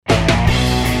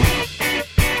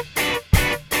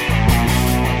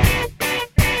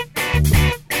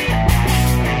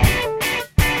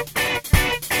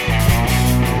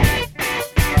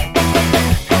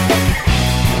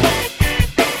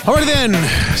Alrighty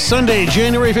then, Sunday,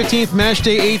 January 15th, match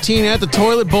day 18 at the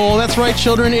Toilet Bowl. That's right,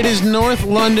 children, it is North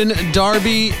London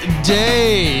Derby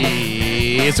Day.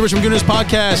 It's the Richmond Gooners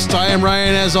podcast. I am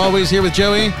Ryan, as always, here with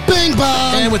Joey. Bing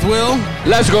bong! And with Will.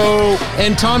 Let's go!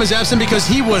 And Tom is absent because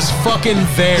he was fucking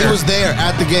there. He was there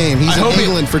at the game. He's in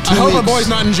England for 2 weeks. I hope our boy's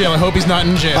not in jail. I hope he's not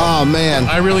in jail. Oh, man.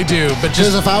 I really do. But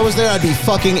Because if I was there, I'd be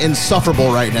fucking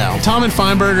insufferable right now. Tom and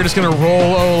Feinberg are just going to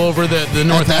roll all over the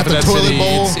north half of that toilet city.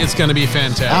 bowl. It's going to be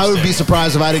fantastic. I would be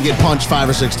surprised if I didn't get punched 5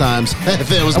 or 6 times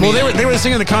if it was me. Well, they were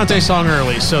singing the Conte song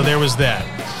early, so there was that.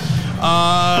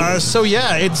 So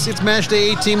yeah, it's match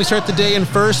day 18. We start the day in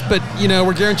first, but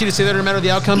we're guaranteed to say that no matter the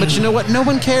outcome. But you know what? No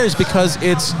one cares because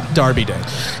it's Derby Day.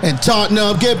 And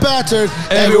Tottenham get battered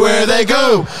everywhere they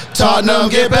go. Tottenham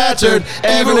get battered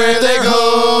everywhere they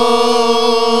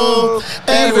go.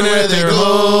 Everywhere they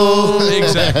go.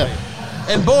 Exactly.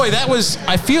 And boy,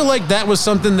 I feel like that was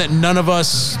something that none of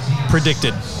us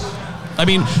predicted. I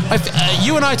mean,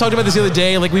 you and I talked about this the other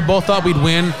day. Like, we both thought we'd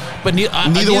win, but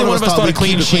neither one of us thought a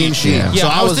clean sheet. Yeah, so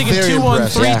I was thinking 2-1,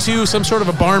 3-2, some sort of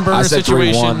a barn burner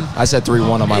situation. I said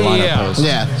 3-1 on my lineup post.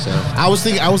 Yeah. So I was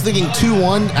thinking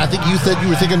 2-1. I think you said you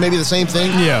were thinking maybe the same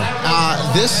thing.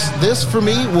 Yeah. This for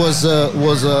me was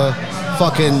a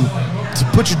fucking to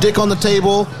put your dick on the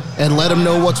table and let them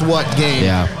know what's what game.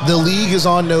 Yeah. The league is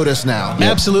on notice now. Yep.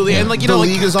 Absolutely. And the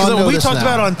league is on notice we talked now.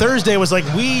 about on Thursday was like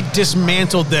we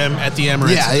dismantled them at the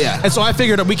Emirates. Yeah. And so I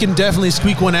figured we can definitely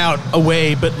squeak one out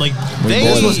away, but like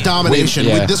this was domination.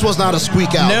 This was not a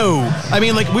squeak out. No. I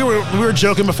mean, like we were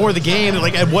joking before the game,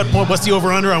 like at what point, what's the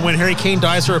over-under on when Harry Kane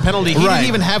dies for a penalty? He didn't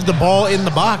even have the ball in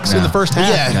the box in the first half.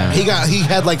 Yeah. He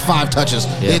had like 5 touches.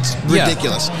 Yeah. It's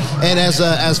ridiculous. And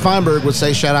as Feinberg would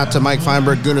say, shout out to Mike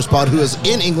Feinberg, Gooners Pod, who is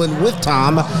in England with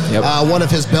Tom. Yep. One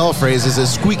of his bell phrases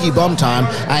is squeaky bum time.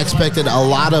 I expected a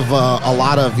lot of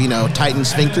Titan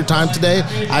sphincter time today.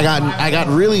 I got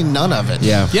really none of it.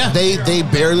 Yeah. They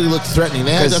barely looked threatening.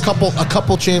 They had a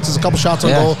couple chances, a couple shots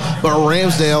on goal, but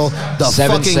Ramsdale,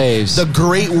 saves. the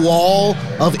Great Wall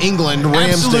of England,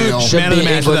 Ramsdale should be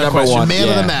England number 1. Man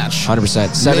of the match.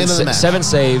 100%. 7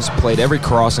 saves, played every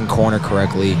cross and corner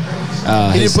correctly.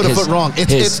 He didn't put a foot wrong.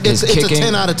 It's a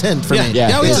 10 out of 10 for me.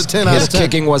 Yeah, it's a 10 out of 10. His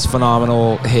kicking was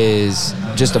phenomenal. His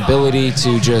just ability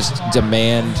to just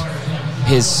demand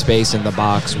his space in the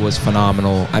box was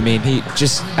phenomenal. I mean, he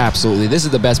just absolutely. This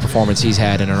is the best performance he's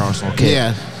had in an Arsenal kit.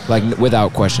 Yeah. Like,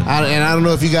 without question. And I don't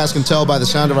know if you guys can tell by the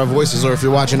sound of our voices or if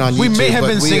you're watching on YouTube. We may have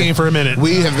been singing for a minute.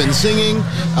 We have been singing.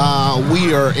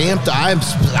 We are amped.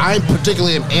 I'm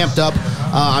particularly amped up.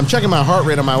 I'm checking my heart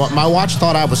rate on my watch.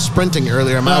 Thought I was sprinting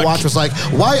earlier. My watch was like,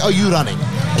 "Why are you running?"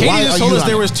 Katie just told us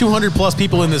there was 200 plus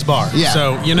people in this bar. Yeah.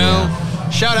 So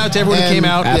shout out to everyone who came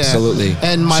out. Absolutely.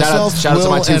 And myself, shout out to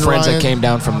my 2 friends Ryan. that came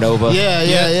down from Nova.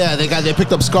 Yeah. They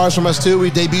picked up scarves from us too.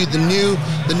 We debuted the new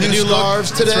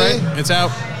scarves today. That's right. It's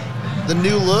out. The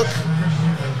new look.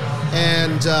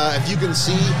 And if you can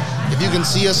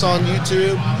see us on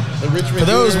YouTube, the Richmond for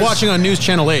those Gooners, watching on News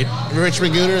Channel 8, the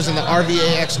Richmond Gooners and the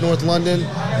RVAX North London,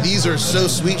 these are so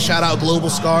sweet. Shout out Global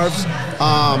Scarves.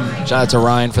 Shout out to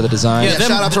Ryan for the design.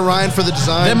 Shout out to Ryan for the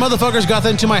design. Them motherfuckers got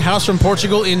them to my house from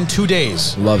Portugal in 2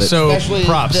 days. Love it. So especially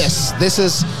props. This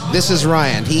is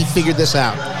Ryan. He figured this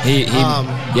out. He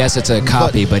yes, it's a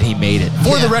copy, but he made it.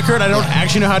 For the record, I don't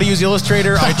actually know how to use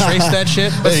Illustrator. I traced that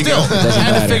shit, but still, I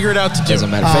had to figure it out to do.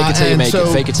 Doesn't matter. Fake it till you make it.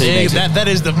 Fake it till you make it. That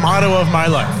is the motto of my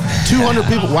life. 200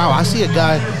 people. Wow, I see a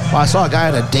guy. Well, I saw a guy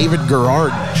in a David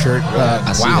Gerrard shirt.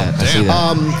 I see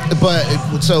that. But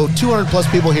so 200 plus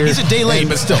people here. He's a day late,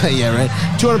 but still. Yeah, right.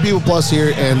 200 people plus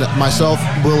here, and myself,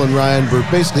 Will, and Ryan were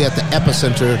basically at the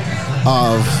epicenter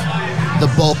of the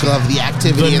bulk of the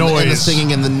activity and the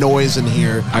singing and the noise in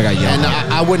here. I got yelled at.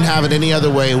 And I wouldn't have it any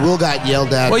other way. Will got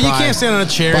yelled at. Well, you can't stand on a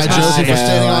chair. By Josie for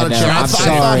standing on a chair. I'm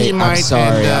sorry. I'm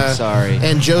sorry.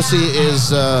 And Josie is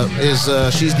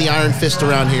she's the iron fist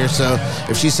around here. So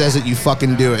if she says it, you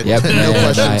fucking do it. Yep. No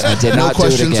questions. I did not do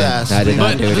it again. Asked. I did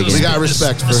not do it again. We got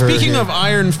respect for her. Speaking of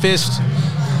iron fist,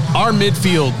 our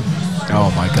midfield. Oh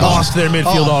my God! Lost their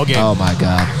midfield all game. Oh my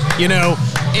God!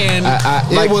 And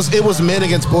it was men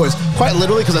against boys, quite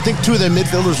literally, because I think 2 of their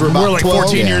midfielders were about 14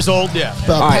 12. years old. Yeah.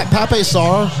 Pape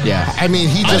Sarr. Yeah. I mean,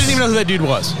 I didn't even know who that dude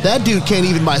was. That dude can't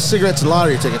even buy cigarettes and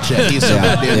lottery ticket check. He's so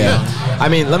goddamn young. I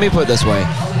mean, let me put it this way.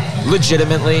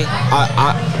 Legitimately,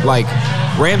 I like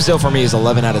Ramsdale for me is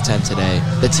 11 out of 10 today.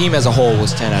 The team as a whole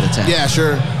was 10 out of 10. Yeah,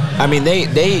 sure. I mean,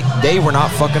 they were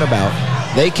not fucking about.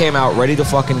 They came out ready to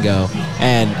fucking go,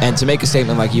 and to make a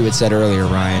statement like you had said earlier,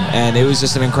 Ryan. And it was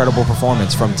just an incredible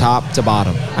performance from top to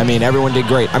bottom. I mean, everyone did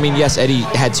great. I mean, yes, Eddie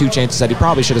had 2 chances that he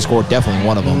probably should have scored, definitely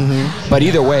one of them. Mm-hmm. But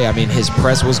either way, I mean, his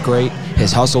press was great,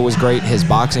 his hustle was great, his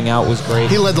boxing out was great.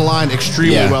 He led the line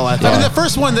extremely well, I I thought. mean, the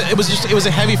first one, it was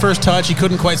a heavy first touch. He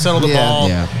couldn't quite settle the ball.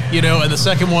 Yeah. You know, and the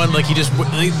second one, like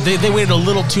they waited a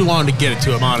little too long to get it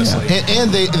to him, honestly.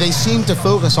 And they seemed to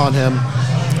focus on him,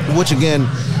 which again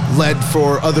led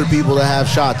for other people to have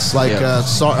shots like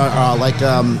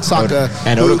Saka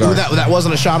and who Odegaard. that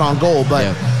wasn't a shot on goal,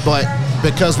 but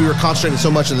because we were concentrating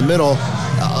so much in the middle,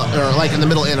 or like in the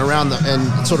middle and around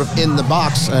and sort of in the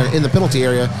box in the penalty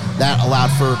area, that allowed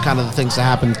for kind of the things to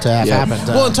happen to have happened.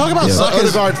 Well, and talk about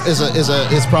Saka's-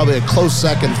 Odegaard is probably a close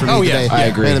second for me today. I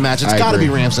agree. In the match, it's I got to be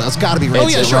agree. Ramsdale. It's got to be Oh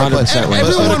Ramsdale. yeah, sure. 100% But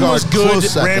everyone Odegaard, was good.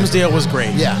 close second. Ramsdale was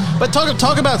great. Yeah. But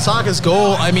talk about Saka's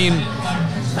goal. I mean,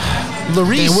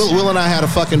 Lloris. And Will and I had a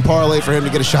fucking parlay for him to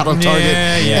get a shot on target.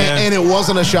 Yeah. And it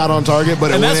wasn't a shot on target,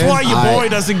 but and it that's went why in. your boy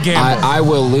doesn't gamble. I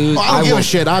will lose. I don't give a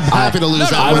shit. I'm happy to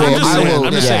lose. No, I I'm will, just saying,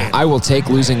 I'm just saying. I will take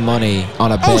losing money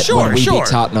on a bet when we beat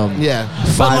Tottenham. Yeah.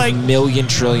 5 million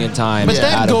trillion times But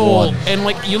that out goal, of 1. and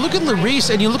like you look at Lloris,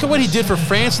 and you look at what he did for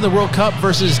France in the World Cup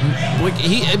versus, like,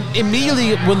 he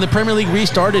immediately when the Premier League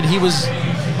restarted, he was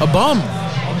a bum.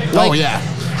 Like, Oh yeah.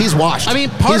 He's washed. I mean,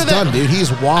 part he's of that- done, dude. He's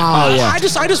washed. Oh, yeah.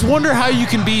 I just wonder how you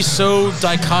can be so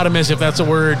dichotomous, if that's a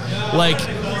word. Like,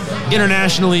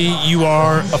 internationally, you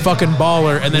are a fucking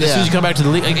baller, and then as soon as you come back to the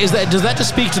league, like, does that just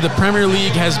speak to the Premier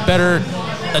League has better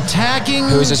attacking?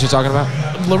 Who is this you're talking about?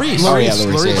 Lloris. Oh, yeah,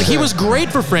 Lloris, yeah. Like, he was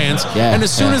great for France, Yeah, and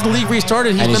as soon as the league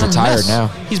restarted, And he's been a retired mess. now.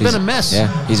 He's been a mess.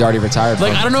 Yeah, he's already retired.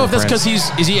 Like, I don't know if that's France.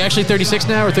 because is he actually 36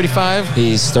 now or 35?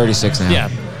 He's 36 now. Yeah.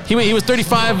 He was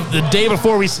 35 the day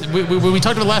before we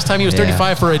talked about last time. He was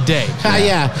 35 for a day.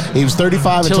 Yeah. He was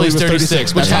 35 until he was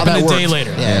 36, which That's how happened that a day works.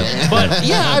 later. Yeah. But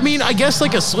yeah, I mean, I guess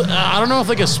like I don't know if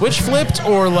like a switch flipped,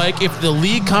 or like if the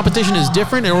league competition is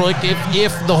different, or like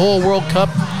if the whole World Cup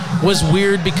was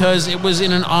weird because it was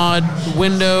in an odd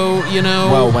window, you know.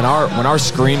 Well, when our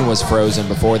screen was frozen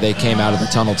before they came out of the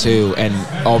tunnel too, and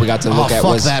all we got to look at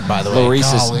fuck was that, by the way.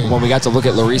 Lloris's. Golly. When we got to look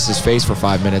at Lloris's face for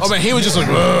 5 minutes, Oh man, he was just like,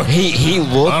 ugh. he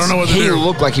looked. I don't know what to he do.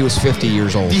 looked like he was 50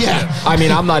 years old. Yeah. I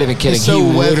mean, I'm not even kidding. He's so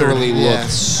he weathered, literally yeah.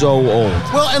 looked so old.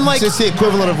 Well, and like It's the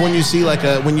equivalent of when you see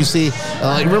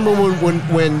remember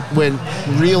when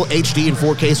real HD and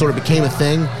 4K sort of became a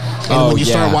thing, and when you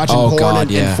started watching porn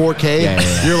in 4K,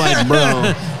 Yeah. you're like,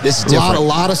 bro, This is a different.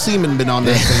 lot of semen been on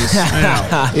that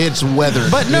face. It's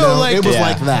weathered. But no, you know? like it was Yeah.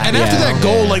 like that. And after Yeah. that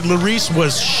goal, Yeah. like Lloris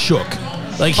was shook.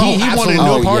 Like Oh, he wanted absolutely.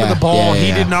 no Oh, part of yeah. the ball. Yeah, yeah, He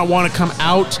yeah. did not want to come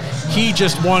out. He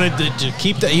just wanted to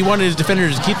keep that. He wanted his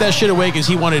defenders to keep that shit away because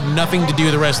he wanted nothing to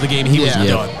do the rest of the game. He was Yeah.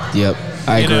 done. Yep.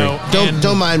 I You agree. know, and-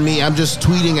 Don't mind me. I'm just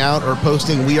tweeting out or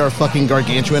posting "We are fucking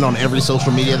gargantuan" on every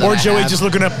social media. That Or I Joey have. just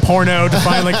looking up porno to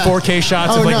find like 4K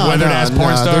shots of like weathered ass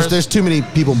porn stars. There's too many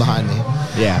people behind me.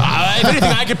 Yeah. If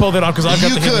anything, I could pull that off because I've got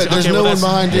You the could. hips. There's Okay, no well, one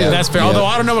that's- behind you. That's fair. Yeah. Although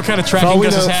I don't know what kind of For tracking all we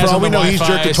Gus's know, has on the he's Wi-Fi,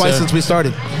 jerked it twice so- since we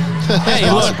started.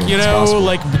 Hey, look, possible. you It's know, possible.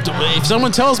 like if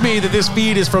someone tells me that this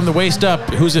feed is from the waist up,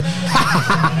 who's a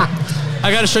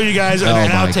I got to show you guys an Oh, my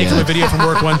outtake from a God. video from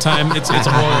work one time. It's a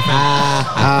horror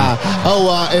thing.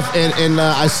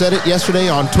 I said it yesterday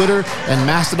on Twitter and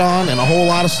Mastodon and a whole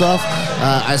lot of stuff.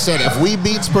 I said if we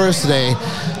beat Spurs today,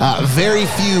 very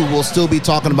few will still be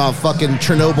talking about fucking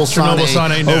Chernobyl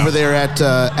Sané no. over there at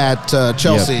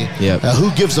Chelsea. Yep.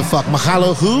 Who gives a fuck?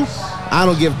 Mahalo who? I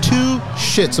don't give two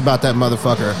shits about that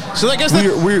motherfucker. So I guess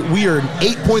we are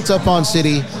 8 points up on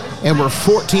City, and we're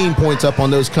 14 points up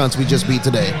on those cunts we just beat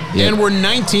today. Yep. And we're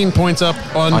 19 points up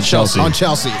on On Chelsea. Chelsea. On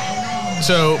Chelsea.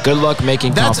 So Good luck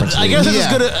making that's, conference I league. guess it's Yeah.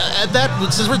 as good at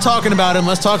that. Since we're talking about him,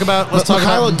 let's talk about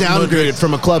Mikhailo downgraded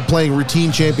from a club playing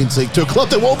routine Champions League to a club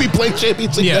that won't be playing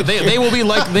Champions League. Yeah, next they year.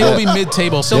 will be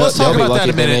mid-table. So let's talk They'll be about that lucky a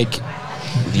if they minute.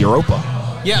 make Europa.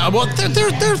 Yeah, well, they're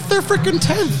freaking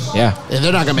 10th. Yeah. Yeah,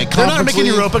 they're not going to make They're conference not making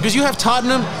league. Europa because you have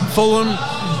Tottenham, Fulham,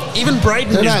 even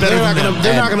Brighton They're is not, better they're than not them. gonna,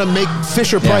 they're not going to make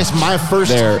Fisher Price my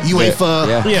first UEFA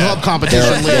they're- club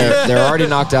competition. They're already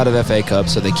knocked out of FA Cup,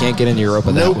 so they can't get into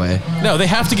Europa Nope. that way. No, they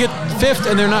have to get 5th,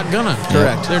 and they're not gonna.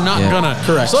 Correct. They're not Yeah. gonna.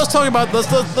 Correct. So let's talk about let's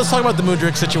talk about the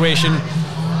Mudryk situation.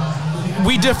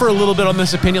 We differ a little bit on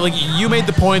this opinion. Like you made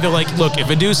the point that like, look, if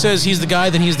Edu says he's the guy,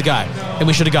 then he's the guy, and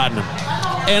we should have gotten him.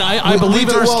 And I believe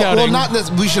in our scouting. Well, not that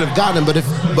we should have gotten him,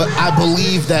 but I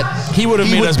believe that He would have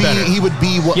made us better. He would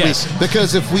be what Yes.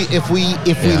 because if we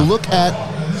Yeah. look at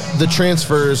the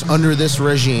transfers under this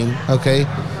regime, okay,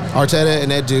 Arteta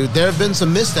and Edu, there have been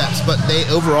some missteps, but they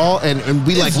overall, and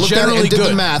we It's looked at it generally and did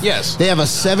good. the math. Yes. They have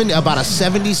about a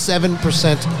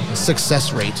 77%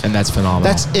 success rate. And that's phenomenal.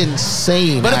 That's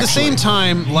insane. But at the actually. same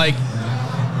time, like,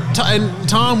 and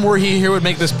Tom, were he here, would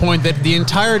make this point that the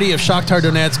entirety of Shakhtar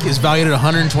Donetsk is valued at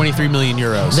 123 million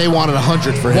euros. they wanted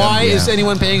 100 for him. Why Yeah. is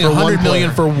anyone paying For one 100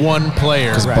 million player. for one player?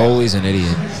 because Bowley's an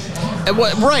idiot. And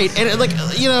right, and like,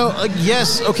 you know, like,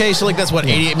 yes, okay, so like that's what,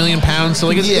 88 million pounds. So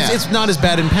like Yeah. it's not as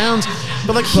bad in pounds,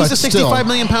 but like he's But a still. 65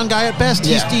 million pound guy at best.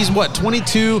 Yeah. He's what,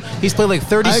 22? He's played like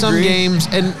 30 I some agree. games,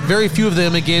 and very few of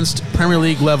them against Premier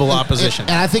League level opposition.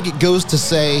 And I think it goes to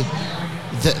say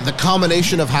the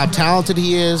combination of how talented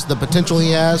he is, the potential he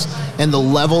has, and the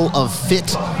level of fit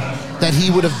that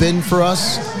he would have been for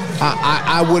us.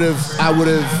 I would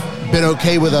have been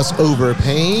okay with us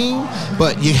overpaying,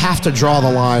 but you have to draw the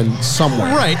line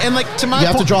somewhere. Right, and like to my You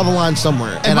have to point, draw the line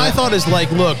somewhere. and my thought is like,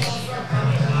 look,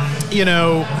 you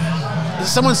know,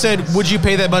 someone said, would you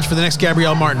pay that much for the next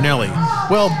Gabriel Martinelli?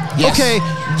 Well, Yes. okay,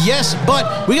 yes,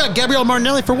 but we got Gabriel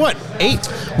Martinelli for what? 8?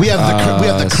 we have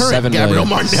the current 7 Gabriel million.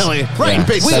 Martinelli. Right, Yeah,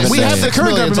 we 7 have the million.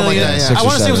 current Gabriel Something like Martinelli. that, yeah. 6 I or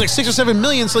want to say it was 7. like 6 or 7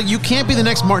 million. So like, you can't be the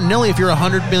next Martinelli if you're a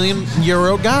 €100 million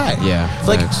guy. Yeah,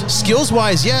 like facts. skills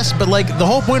wise, yes, but like the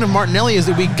whole point of Martinelli is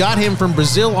that we got him from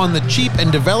Brazil on the cheap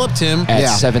and developed him. At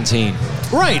Yeah. 17.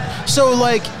 Right. So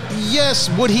like, yes,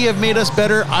 would he have made us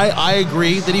better? I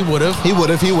agree that he would have. He would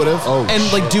have. Oh,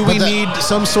 And like, do But we that- need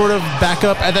some sort of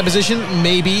backup at that position?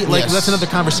 Maybe. Like, Yes. that's another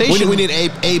conversation. We need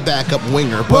a backup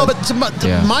winger. Well, but to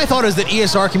Yeah. my thought is that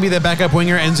ESR can be the backup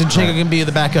winger and Zinchenko can be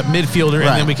the backup midfielder, and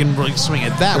Right. then we can really swing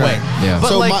it that Right. way. Yeah. But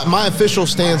so like, my official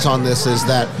stance on this is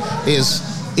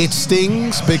it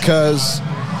stings because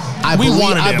I We believe,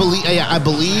 wanted him. I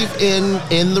believe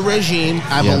in the regime.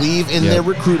 I Yeah. believe in Yeah. their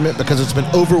recruitment because it's been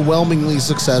overwhelmingly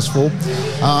successful.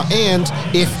 And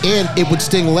it would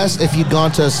sting less if you'd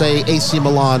gone to say AC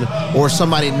Milan or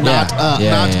somebody not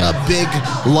Yeah. a big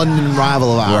London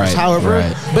rival of ours. Right, However,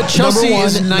 right. but Chelsea number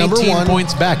is one- 19 number one-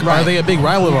 points back. Are Right. they a big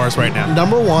rival of ours right now?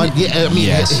 Number one, yeah, I mean,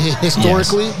 Yes.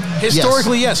 historically,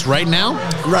 Historically, yes. Right now,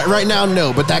 yes. Right now,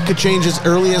 no, but that could change as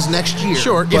early as next year.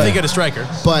 sure. If But- they get a striker,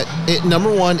 But number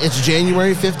one, it's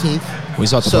January 15th. We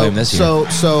still have to play him this year.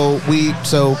 So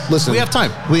listen. We have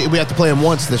time. We have to play him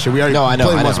once this year. We already No, I know,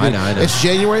 played him I know, once. I know, I know. It's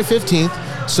January 15th.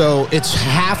 So it's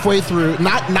halfway through,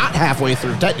 not halfway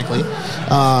through technically,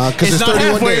 because it's it's not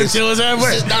 31 halfway days. until it's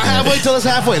halfway. It's not halfway till it's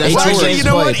halfway. That's 18 how it Actually, works. you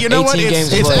know what? played. You know what? 18 It's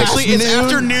games played. actually it's Noon.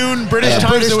 afternoon British Yeah, time,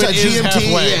 British so it time, is GMT,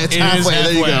 halfway. yeah, it's It is halfway.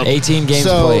 There you go. 18 games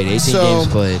So- played. 18 so- games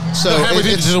played. So So halfway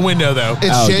through it's to the window, though.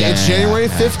 It's, Oh, it's yeah, January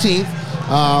yeah. 15th.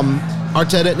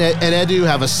 Arteta and Edu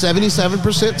have a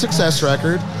 77% success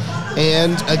record.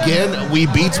 And again, we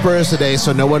beat Spurs today,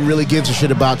 so no one really gives a shit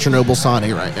about Chernobyl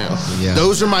Sane right now. Yeah.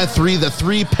 Those are the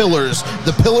three pillars.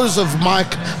 The pillars of my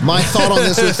thought on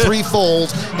this are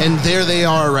threefold, and there they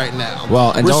are right now.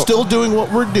 Well, and we're don't- still doing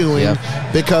what we're doing Yep.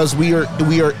 because we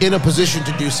are in a position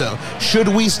to do so. Should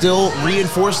we still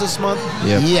reinforce this month?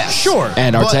 Yep. Yes. Sure.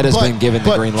 And Arteta's been given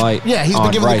the but- green light. Yeah, he's on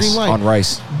been given Rice, the green light. on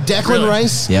Rice. Declan Really?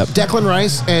 Rice, Yep. Declan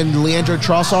Rice, and Leandro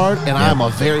Trossard, and I'm a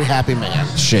very happy man.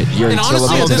 Shit, Yuri And honestly,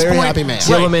 I'm a at this very point, happy man.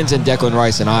 Tillemans and Declan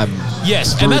Rice, and I'm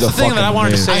Yes, through and that's the the thing that I fucking wanted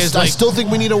to moon. say is I like, still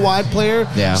think we need a wide player,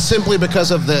 Yeah. simply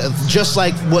because of just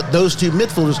like what those two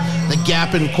midfielders, the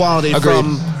gap in quality Agreed.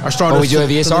 from our starters. But we do to- have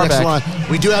to the ESR next back. line.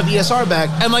 We do have ESR back,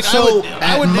 And, like, so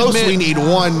I would at most admit- we need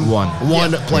one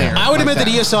player. I would like admit that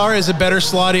ESR is a better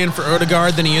slot in for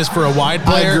Odegaard than he is for a wide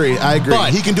player. I agree. But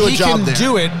He can do a job He there. can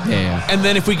do it. Yeah. And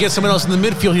then if we get someone else in the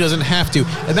midfield, he doesn't have to.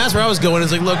 And that's where I was going.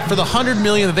 Is like, look, for the $100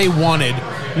 million that they wanted,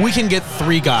 we can get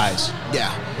 3 guys. Yeah.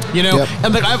 You know, Yep.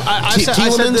 and like I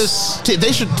said this.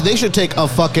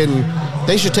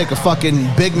 They should take a fucking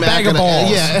Big Mac Bag of and balls.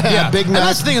 Big And Mac.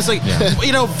 that's the thing. It's like,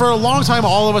 you know, for a long time,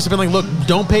 all of us have been like, look,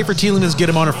 don't pay for Tielemans, get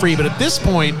him on a free. But at this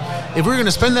point, if we're going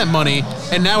to spend that money,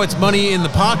 and now it's money in the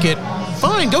pocket,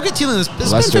 fine, go get Tielemans.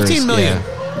 Spend Leicester's, $15 million.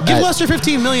 yeah. Give Leicester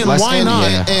 $15 million. Leicester, Why not?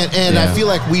 yeah. And I feel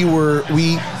like we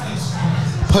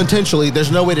potentially,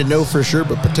 there's no way to know for sure,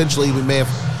 but potentially we may have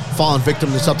fallen victim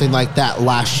to something like that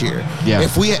last year. Yeah.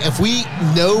 If we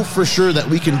know for sure that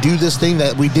we can do this thing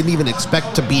that we didn't even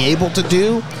expect to be able to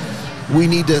do, we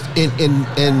need to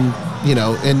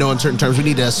in no uncertain terms, we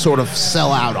need to sort of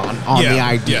sell out on Yeah, the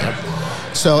idea. yeah.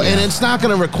 So, and it's not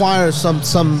going to require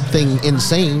something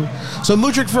insane. So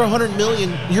Mudryk for €100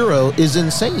 million is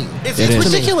insane. It's It is.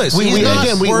 ridiculous. We He's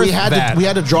not worth had that.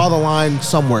 to draw the line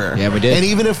somewhere. Yeah, we did. And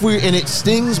even if it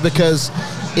stings because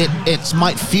it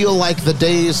might feel like the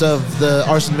days of the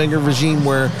Arsene Wenger regime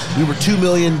where we were £2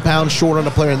 million short on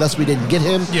a player and thus we didn't get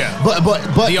him. Yeah. But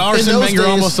the Arsene Wenger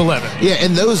almost 11. Yeah,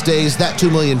 in those days, that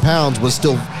 £2 million was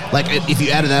still, like, if you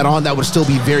added that on, that would still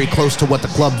be very close to what the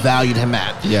club valued him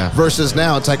at. Yeah. Versus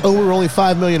now, it's like, oh, we're only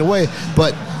 $5 million away,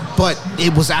 but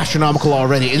it was astronomical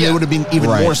already, and it would have been even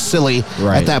more silly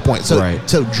at that point. So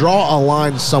to draw a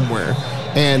line somewhere,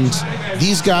 and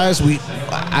these guys,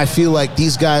 I feel like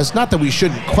these guys, not that we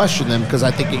shouldn't question them, because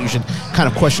I think that you should kind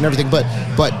of question everything, but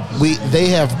they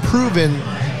have proven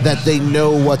that they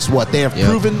know what's what. They have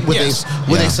proven with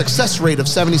a success rate of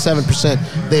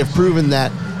 77%. They have proven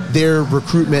that their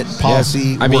recruitment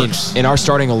policy works. Mean, in our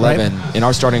starting 11,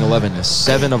 right?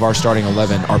 7 of our starting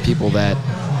 11 are people that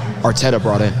Arteta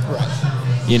brought in.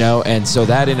 Right. You know, and so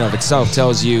that in and of itself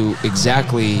tells you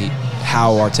exactly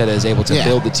how Arteta is able to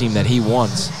build the team that he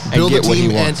wants and get what he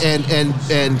wants,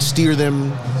 and steer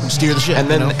the ship,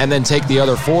 and then take the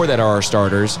other 4 that are our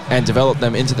starters and develop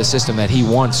them into the system that he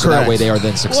wants, so that way they are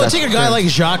then successful. Well, take a guy like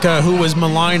Xhaka, who was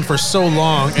maligned for so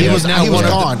long, and he was now he was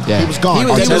gone. He was gone.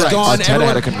 He was gone. Arteta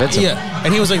had to convince him. Yeah,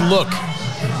 and he was like, "Look,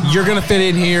 you're gonna fit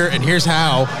in here, and here's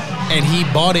how." And he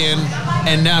bought in,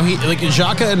 and now he like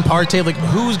Xhaka and Partey. Like,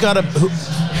 who's got a?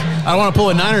 I don't want to pull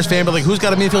a Niners fan, but like, who's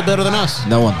got a midfield better than us?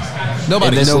 No one. Nobody.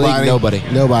 In this league, nobody.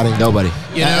 You know,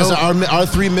 As our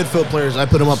 3 midfield players, I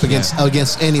put them up against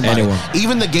anybody. Anyone.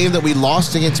 Even the game that we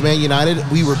lost against Man United,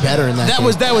 we were better in that. That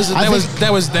was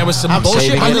some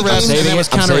bullshit.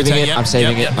 I'm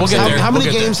saving it. We'll get there. How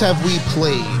many games have we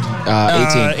played?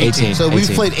 18. So we've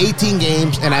played 18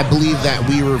 games, and I believe that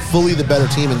we were fully the better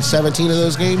team in 17 of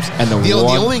those games. And the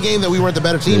only game that we weren't the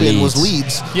better team in was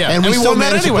Leeds. Yeah, and we still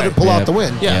managed to pull out the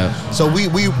win. Yeah. So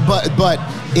but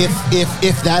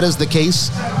if that is the case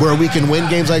where we can win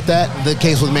games like that, the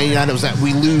case with Man United was that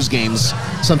we lose games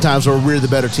sometimes where we're the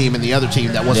better team and the other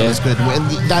team that wasn't as good. And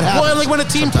that happens. Well, like when a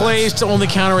team plays to only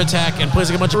counterattack and plays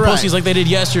like a bunch of pussies like they did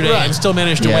yesterday and still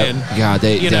managed to win. God,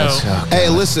 Hey,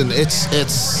 listen,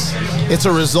 it's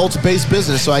a results-based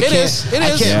business, so I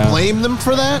can't blame them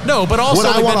for that. No, but also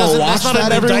would I want to watch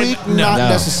that every week? Not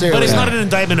necessarily. But it's not an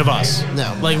indictment of us.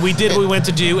 No, like we did what we went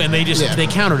to do, and they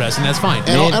countered us, and that's fine.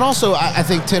 And also, I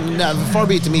think far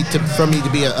be it from me to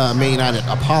be a Man United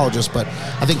apologist, but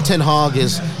I think Ten Hag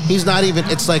he's not even.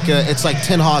 It's like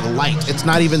Ten Hag light. It's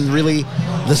not even really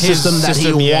the system that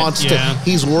he wants to.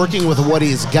 He's working with what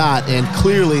he's got, and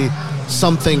clearly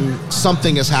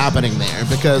something is happening there,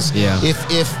 because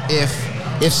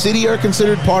if City are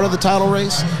considered part of the title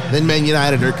race, then Man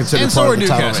United are considered part of the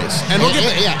title race.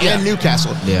 And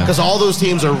Newcastle. Because all those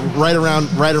teams are right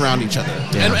around each other.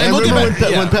 Yeah. And remember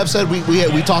when Pep said,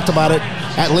 we talked about it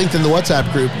at length in the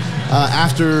WhatsApp group,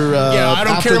 after I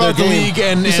don't care about the league,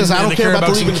 and he says, I don't care about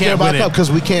the league and care about Pep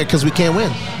because we can't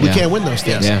win. We can't win those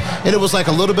things. Yeah. And it was like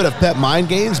a little bit of Pep mind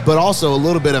games, but also a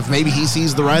little bit of maybe he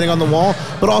sees the writing on the wall,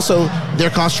 but also they're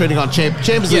concentrating on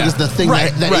Champions League is the thing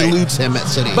that eludes him at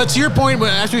City. But to your point,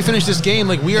 after we finish this game,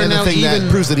 like we are now even.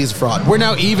 That proves that he's a fraud. We're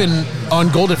now even on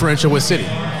goal differential with City.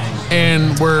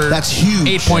 And that's huge.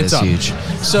 8 points up. Huge.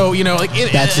 So when you look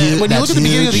at the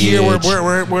beginning of the year, where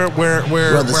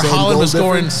Holland was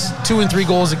scoring 2 and 3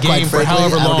 goals a game for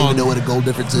however long, I don't even know what a goal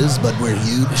difference is, but we're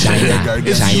huge.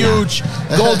 It's huge.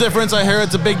 Goal difference, I hear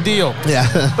it's a big deal.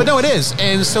 Yeah, but no, it is.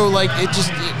 And so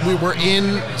we were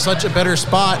in such a better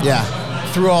spot. Yeah.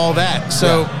 Through all that.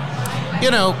 So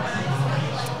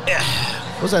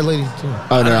What's that lady doing?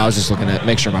 Oh, no, I was just looking at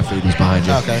make sure my food was behind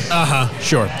you. Okay.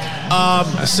 Sure.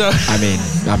 So I mean,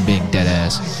 I'm being dead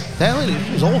ass. That lady,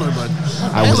 she was older, but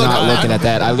I was not looking at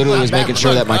that. I literally was making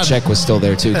sure that my check was still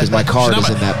there too, because my card is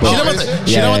in that book.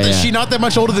 She's not that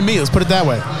much older than me. Let's put it that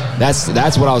way.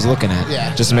 That's what I was looking at.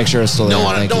 Yeah. Just to make sure it's still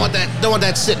there. Don't want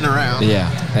that sitting around. Yeah.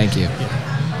 Thank you.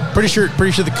 Pretty sure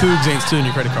the Cougs ain't stealing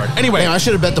your credit card. Anyway, I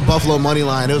should have bet the Buffalo money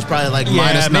line. It was probably like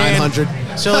minus 900.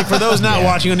 So like for those not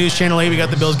watching on News Channel 8, we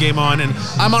got the Bills game on, and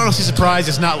I'm honestly surprised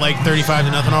it's not like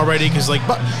 35-0 already, because like,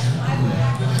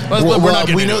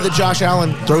 we know that Josh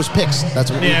Allen throws picks.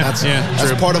 That's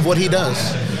part of what he does.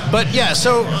 But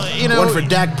so one for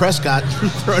Dak Prescott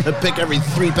throwing a pick every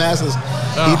 3 passes,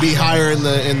 he'd be higher in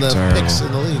the picks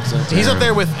in the league. So. He's up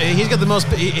there with he's got the most.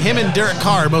 Him and Derek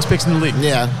Carr most picks in the league.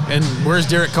 Yeah. And where's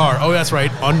Derek Carr? Oh, that's right.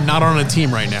 Not on a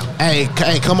team right now. Hey,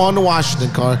 come on to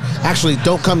Washington, Carr. Actually,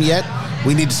 don't come yet,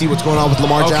 We need to see what's going on with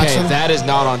Lamar Jackson. That is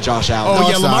not on Josh Allen. Oh, No,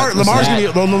 yeah, it's not.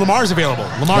 Lamar's available.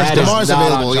 That is Lamar's not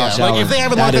available, on Josh yeah. Allen. Like, if they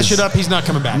haven't locked that shit up, he's not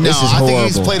coming back. No, This is I think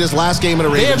he's horrible. played his last game in a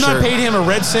They Ravens have not shirt. paid him a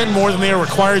red cent more than they are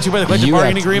required to by the collective You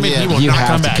bargaining have- agreement. He will You not have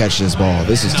come to back. catch this ball.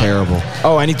 This is terrible.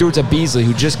 Oh, and he threw it to Beasley,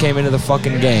 who just came into the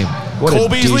fucking game. What Cole a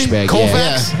Beasley? douchebag.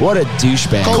 Colfax? What a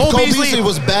douchebag. Cole Beasley- Beasley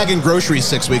was bagging groceries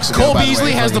 6 weeks ago. Cole by the way.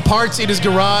 Beasley has the parts in his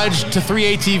garage to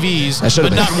 3 ATVs, That should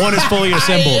but have not been- one is fully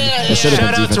assembled. That should have Shout been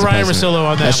out to defensive Ryan pass Russillo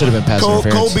on that. That should have been pass Cole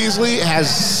interference. Beasley has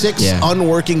 6 Yeah.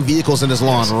 unworking vehicles in his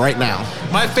lawn right now.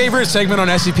 My favorite segment on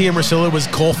SCP and Russillo was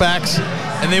Colfax,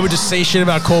 and they would just say shit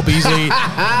about Cole Beasley,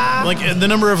 like the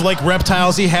number of like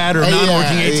reptiles he had or Yeah,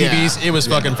 non-working yeah. ATVs. It was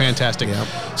fucking fantastic. Yep.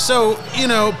 So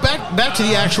back to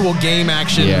the actual game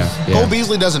action. Yeah. Cole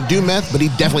Beasley doesn't do meth, but he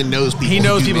definitely knows people. He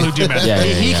knows people who do meth. Yeah,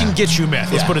 yeah, he yeah. can get you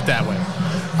meth. Let's Yeah. put it that way.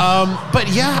 But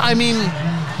yeah, I mean,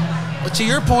 to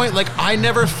your point, like I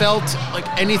never felt like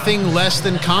anything less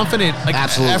than confident. Like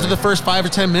Absolutely. after the first 5 or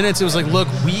 10 minutes, it was like, look,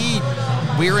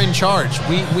 we're in charge.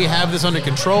 We have this under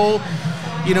control.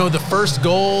 You know, the first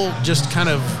goal just kind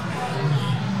of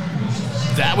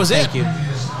that was it. Thank you.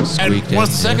 And Squeaked once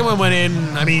in, the second yeah. one went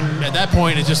in, I mean, at that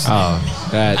point, it just.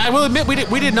 That. I will admit,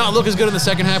 we did not look as good in the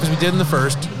second half as we did in the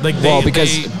first. Like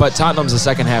But Tottenham's a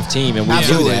second half team, and we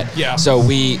Absolutely. knew that. Yeah. So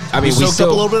we Soaked still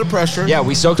up a little bit of pressure. Yeah,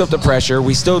 we soaked up the pressure.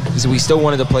 We still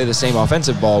wanted to play the same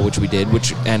offensive ball, which we did,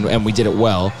 and we did it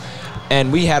well.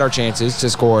 And we had our chances to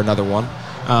score another one.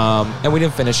 And we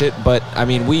didn't finish it, but I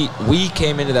mean, we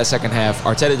came into that second half.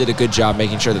 Arteta did a good job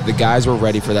making sure that the guys were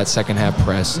ready for that second half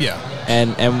press. Yeah.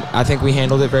 And I think we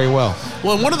handled it very well.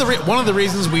 Well, one of the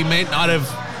reasons we may not have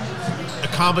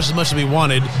accomplished as much as we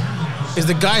wanted is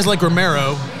that guys like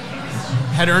Romero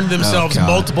had earned themselves God.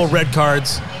 multiple red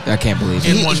cards. I can't believe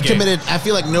it. In He one game. committed, I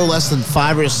feel like, no less than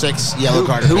 5 or 6 yellow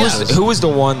cards. Who was the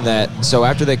one that? So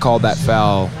after they called that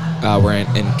foul,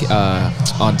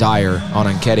 on Dyer on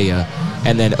Nketiah,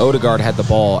 and then Odegaard had the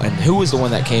ball, and who was the one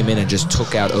that came in and just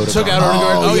took out Odegaard? Took out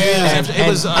Odegaard. Oh, yeah. And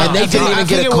they didn't even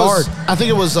get a card. I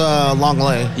think it was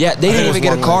Longley. Yeah, they didn't even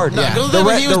get a card. No,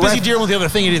 Yeah. he was busy dealing with the other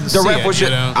thing. He didn't see The ref it, was you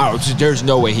just, know? there's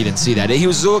no way he didn't see that. He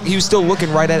was still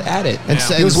looking right at it. And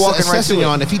Yeah. He was walking right to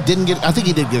Sessegnon, it. if he didn't get, I think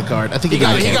he did get a card. I think He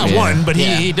got Yeah. one, but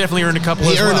Yeah. he definitely earned a couple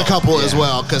He as earned well. a couple as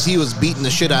well because he was beating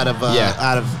the shit out of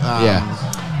Saka.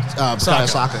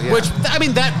 Yeah. Which I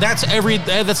mean that's every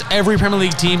Premier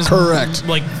League team's Correct.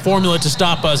 like formula to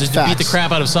stop us is to beat the Facts.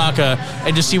 crap out of Saka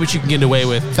and just see what you can get away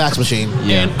with. fax machine.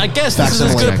 Yeah. And I guess Facts this is a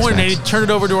and good point. facts. And turn it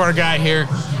over to our guy here.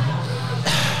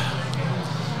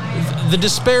 The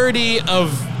disparity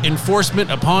of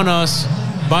enforcement upon us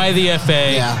by the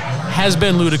FA Yeah. has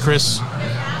been ludicrous.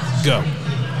 Go.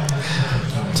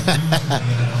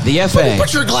 The FA.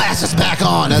 Put your glasses back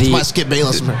on. That's The- my Skip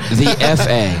Bayless. The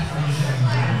FA.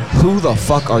 Who the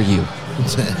fuck are you?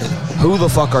 Who the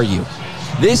fuck are you?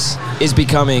 This is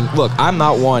becoming. Look, I'm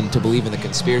not one to believe in the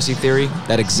conspiracy theory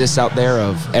that exists out there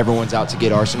of everyone's out to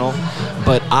get Arsenal,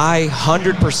 but I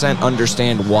 100%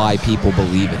 understand why people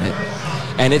believe in it.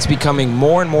 And it's becoming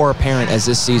more and more apparent as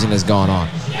this season has gone on.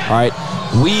 All right?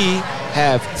 We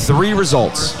have 3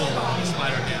 results.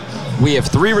 We have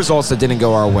 3 results that didn't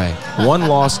go our way. 1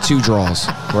 loss, 2 draws,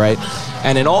 right?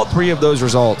 And in all 3 of those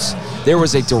results, there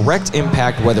was a direct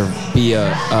impact, whether it be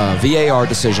a VAR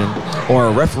decision or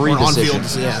a referee decision,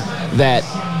 that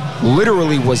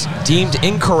literally was deemed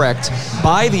incorrect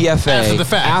by the FA After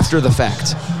the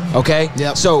fact. Okay?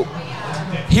 Yep. So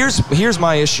here's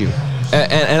my issue.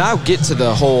 And I'll get to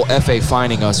the whole FA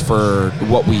fining us for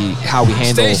how we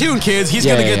handle. Stay tuned, kids. He's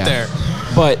gonna get there.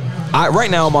 But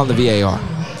right now I'm on the VAR.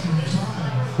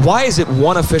 Why is it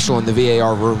one official in the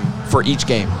VAR room for each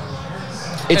game?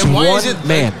 It's And why one is it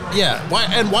man.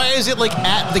 Why is it like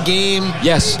at the game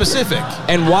Yes. specific?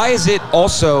 And why is it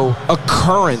also a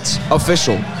current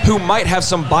official who might have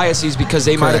some biases because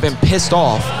they might have been pissed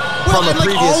off from a and like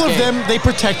previous all game? of them, they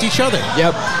protect each other.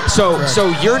 Yep. So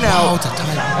you're now.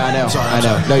 I know. I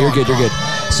know. No, you're good. You're good.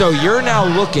 So you're now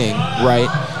looking, right?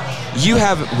 You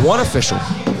have one official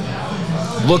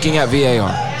looking at VAR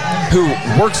who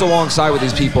works alongside with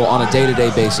these people on a day-to-day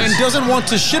basis. And doesn't want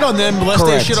to shit on them unless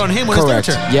they shit on him when Correct.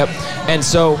 it's their turn. Yep. And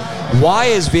so why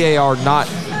is VAR not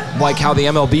like how the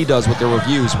MLB does with their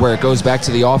reviews, where it goes back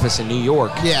to the office in New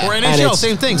York? Yeah. Or And NHL, it's-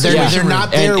 same thing. They're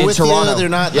not there in with Toronto. you. They're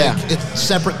not. Yeah. Like, it's a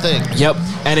separate thing. Yep.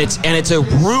 And it's a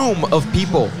room of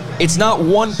people. It's not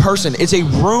one person. It's a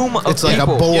room of It's like a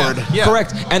people. board. Yeah.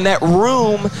 Correct. And that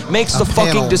room makes the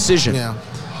Panel. fucking decision. Yeah.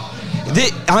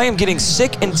 I am getting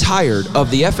sick and tired of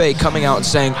the FA coming out and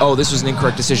saying, oh, this was an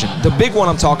incorrect decision. The big one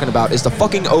I'm talking about is the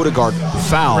fucking Odegaard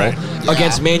foul Right.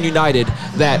 against Man United,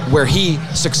 where he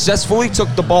successfully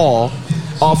took the ball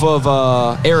off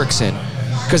of Eriksson.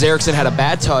 Because Eriksson had a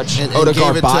bad touch, and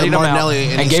Odegaard bodied him out,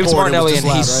 and gave it to Martinelli, and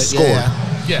he right? scored.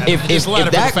 Yeah, If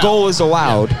that goal is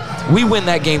allowed, we win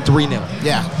that game 3-0.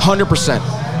 Yeah. 100%.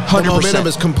 100%. The momentum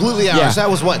is completely ours. Yeah. That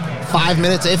was what, 5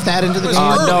 minutes, if that, into the game?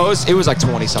 No, it was like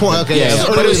 20 something. Okay, yeah.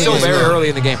 But it was still very early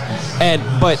in the game,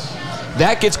 but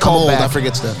that gets called back. I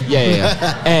forget stuff.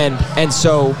 Yeah. and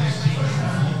so,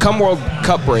 come World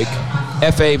Cup break,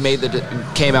 FA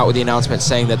came out with the announcement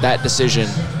saying that decision,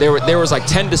 there was like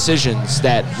 10 decisions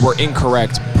that were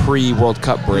incorrect pre-World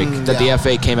Cup break that the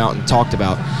FA came out and talked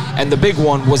about, and the big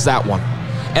one was that one.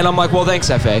 And I'm like, well, thanks,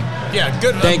 FA. Yeah,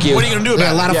 good. Thank you. What are you gonna do about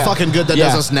it? A lot of fucking good that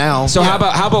does us now. So how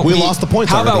about we lost the points?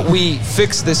 How already. about we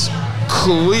fix this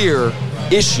clear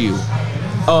issue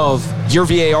of your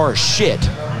VAR is shit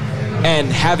and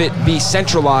have it be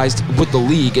centralized with the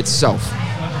league itself,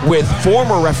 with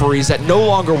former referees that no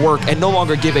longer work and no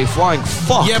longer give a flying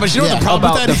fuck. Yeah, but you know what the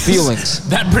problem about with that the is? feelings.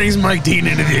 That brings Mike Dean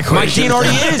into the equation. Mike Dean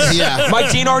already is. Yeah.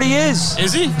 Mike Dean already is.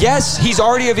 Is he? Yes, he's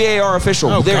already a VAR official.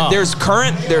 Oh, God. There's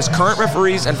current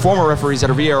referees and former referees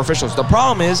that are VAR officials. The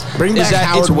problem is Bring back that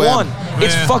Howard it's Webb. one.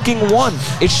 It's Yeah. fucking one.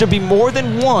 It should be more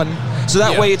than one, so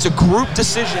that way it's a group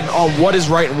decision on what is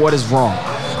right and what is wrong.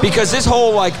 Because this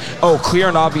whole clear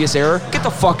and obvious error, get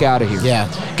the fuck out of here. Yeah.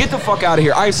 Get the fuck out of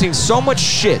here. I've seen so much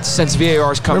shit since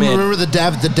VAR's come in. Remember the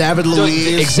David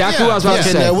Luiz? Exactly what I was about to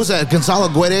say. And was that Gonzalo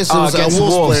Guedes? It was against a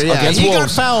Wolves Wolves. player. Yeah. Against He got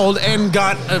Wolves. fouled and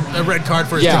got a red card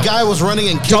for his Yeah. The guy was running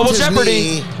and kicked Double his jeopardy.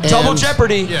 knee, Double and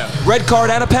jeopardy. Yeah. Red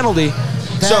card and a penalty.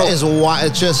 That is why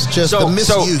it's just the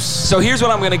misuse. So here's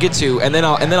what I'm going to get to, and then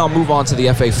I'll move on to the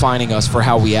FA fining us for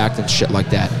how we act and shit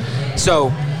like that.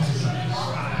 So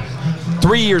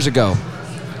 3 years ago,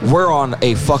 we're on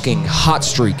a fucking hot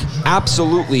streak.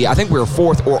 Absolutely. I think we were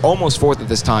fourth or almost fourth at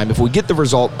this time. If we get the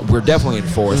result, we're definitely in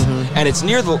fourth. And it's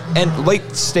near the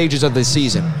late stages of the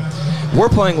season. We're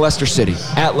playing Leicester City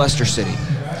at Leicester City.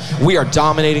 We are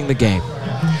dominating the game.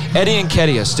 Eddie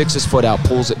Nketiah sticks his foot out,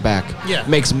 pulls it back,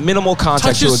 makes minimal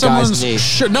contact touches to a guy's someone's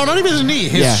knee. No, not even his knee.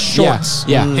 His shorts.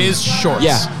 Yeah. His shorts.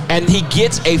 Yeah, and he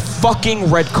gets a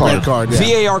fucking red card. Red card,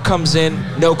 yeah. VAR comes in,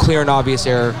 no clear and obvious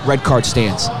error, red card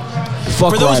stands.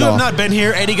 Fuck For those right who have off. not been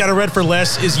here, Eddie got a red for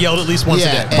less is yelled at least once a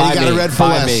day. And he By got me, a red for by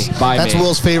less. me, by That's me.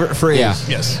 Will's favorite phrase. Yeah.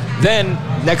 Yes. Then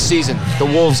next season, the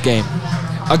Wolves game.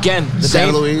 Again, the David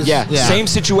same, Luiz? Yeah. same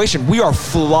situation. We are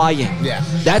flying. Yeah.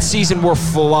 That season, we're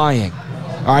flying.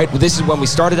 All right, this is when we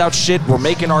started out shit. We're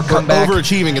making our comeback.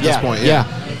 overachieving at this point, yeah.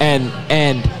 And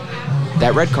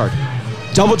that red card,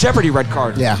 double jeopardy red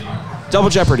card. Yeah. Double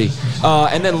jeopardy.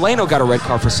 And then Leno got a red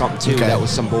card for something too. Okay. That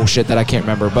was some bullshit that I can't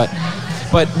remember. But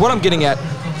what I'm getting at.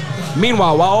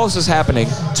 Meanwhile, while all this is happening,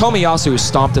 Tomiyasu is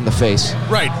stomped in the face.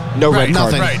 Right. No red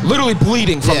card. Nothing. Right. Literally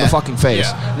bleeding from the fucking face.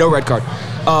 Yeah. No red card.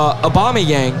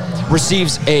 Aubameyang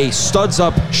receives a studs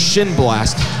up shin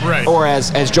blast, Right. or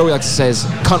as Joey likes to say,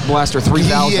 cunt blaster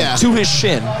 3000 Yeah. to his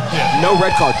shin. Yeah. No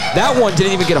red card. That one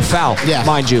didn't even get a foul,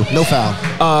 mind you. No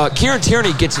foul. Kieran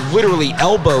Tierney gets literally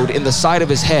elbowed in the side of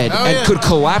his head Oh, and yeah. could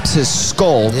collapse his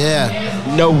skull.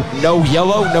 Yeah. No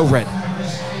yellow, no red.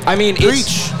 I mean,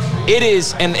 Preach. it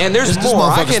is, and there's This more.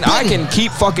 I motherfucker's can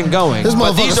keep fucking going. This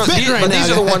But these motherfucker's are spitting right these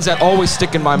now. are the ones that always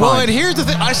stick in my Well, mind. and here's the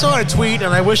thing. I saw a tweet,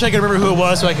 and I wish I could remember who it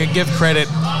was so I could give credit.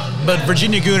 But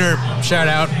Virginia Gooner, shout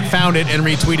out, found it and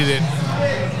retweeted it,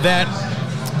 that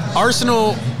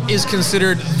Arsenal is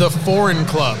considered the foreign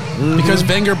club because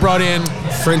Wenger brought in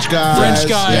French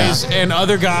guys. and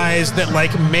other guys that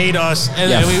made us, and,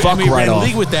 Yeah, fuck we right ran off.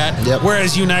 league with that. Yep.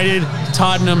 Whereas United,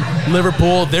 Tottenham,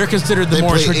 Liverpool, they're considered the They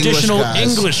more play traditional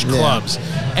English guys. Yeah. clubs.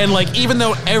 And even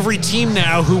though every team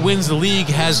now who wins the league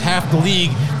has half the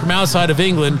league from outside of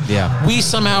England, we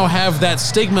somehow have that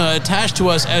stigma attached to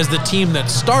us as the team that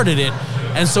started it.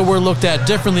 And so we're looked at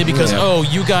differently because,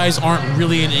 you guys aren't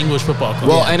really an English football club.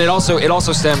 Well, and it also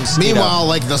stems. Meanwhile,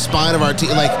 the spine of our team,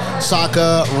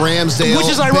 Saka, Ramsdale, which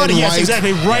is ironic. Ben Yes, White.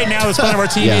 exactly. Right now, the spine of our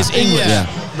team Yeah. is English. Yeah.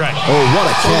 Right. Oh, what a One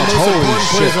of catch! the most Holy important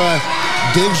shit! plays,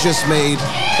 Diggs just made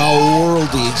a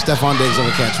worldie. Stephon Diggs on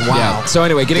the catch. Wow. Yeah. So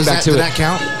anyway, getting back to did it. that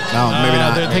count? No, maybe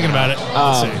not. They're thinking about it.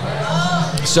 Let's see.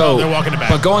 So, they're walking it back.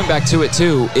 but going back to it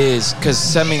too is because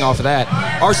stemming off of that,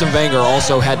 Arsene Wenger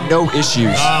also had no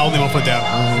issues. Only 1 foot down.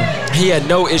 He had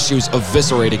no issues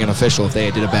eviscerating an official if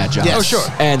they did a bad job. Yes. Oh, sure.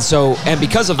 And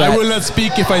because of that, I will not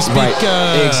speak if I speak.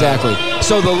 right, exactly.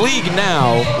 So the league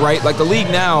now, right? The league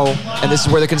now, and this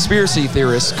is where the conspiracy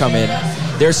theorists come in.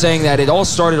 they're saying that it all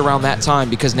started around that time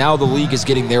because now the league is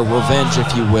getting their revenge,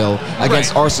 if you will,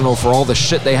 against Arsenal for all the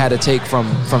shit they had to take from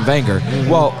Wenger.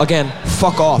 Well, again,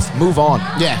 fuck off. Move on.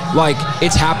 Yeah. Like,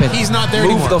 it's happened. He's not there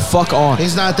Move anymore. the fuck on.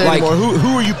 He's not there Like, anymore. Who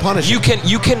are you punishing?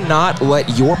 You cannot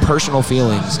let your personal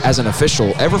feelings as an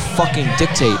official ever fucking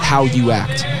dictate how you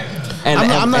act. And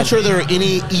I'm not sure there are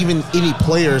any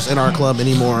players in our club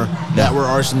anymore that were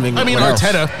Arsene Wenger. I mean, players.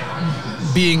 Arteta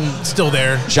being still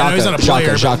there. Xhaka, I know he's not a player.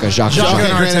 Xhaka, Xhaka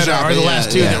and Arteta are the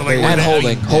last two yeah, that were like, yeah. and we're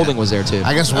Holding. the- Holding was there too.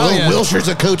 I guess Oh, yeah. Wilshire's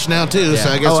a coach now too, so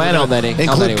I guess Oh, and El Neni. El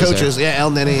include Neni was coaches. there. Yeah,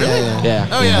 El Neni. Yeah. Yeah.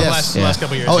 Oh yeah, Yes. last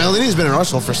couple years. Oh, El Neni's been in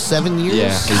Arsenal for 7 years. Yeah,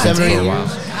 he's been 7 or for 8 a while.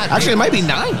 years. Actually, it might be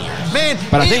 9 years. Man,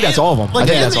 But I think that's all of them. I Like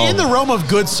think in, that's all in of the them. realm of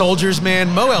good soldiers, man,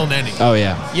 Mo El Neni. Oh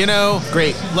yeah. You know,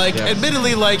 Great. Like, Yeah.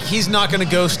 admittedly, like he's not going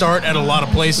to go start at a lot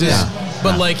of places, Yeah.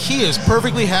 but like he is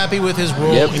perfectly happy with his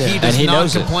role. Yep. He Yeah. does And he not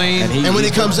knows it. complain. And when he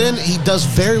comes in, he does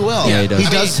very well. Yeah, he does. He I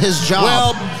does his job.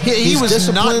 Well, he He's was not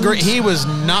disciplined. great. He was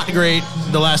not great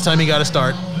the last time he got a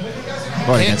start.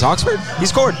 What, against Oxford? He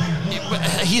scored.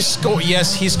 He scored.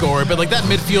 Yes, he scored, but like that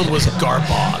midfield was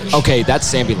garbage. Okay, that's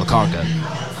Sambi Lukonga.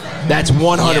 That's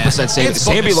 100% Sambi. It's-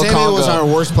 Sambi Sammy Lukonga was our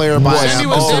worst player by Sammy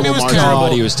was, a Sammy total was margin. terrible.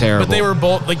 God, he was terrible. But they were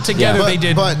both like together. Yeah. They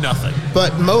did But- nothing.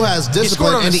 But Mo has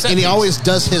discipline, on a and set he piece. always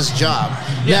does his job.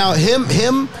 Yeah. Now,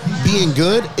 him being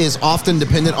good is often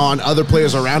dependent on other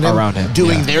players around him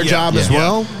doing yeah. their Yeah. job as Yeah.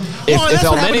 well. If, Well, if that's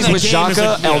El what happened Neni's in with that game is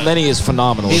Xhaka, like, El yeah. Neni is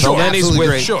phenomenal. He's If El Neni's absolutely with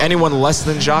great. Sure. anyone less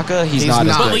than Xhaka, he's He's not as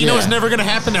not. good. But you know Yeah. what's never going to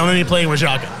happen now? He's playing with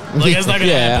Xhaka. Like it's not going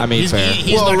to Yeah, happen. I mean, he's, fair.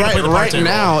 he's Well, not gonna play the right Partey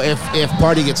now, role. if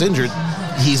Partey gets injured,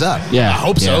 he's up. Yeah. I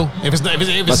hope so. Yeah. If it's not, if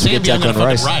it's Let's Sammy, get I'm going Declan to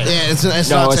Rice. fucking riot. Yeah, it's No, not it's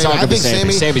Sammy. not I gonna be think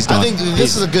Sammy. Sammy's I done. think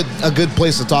this is a good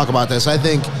place to talk about this. I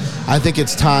think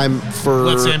it's time for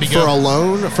Let Sammy go. a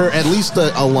loan, for at least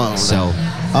a loan. So,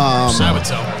 I would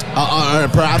tell. Or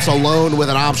perhaps a loan with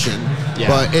an option. Yeah.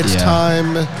 But it's Yeah.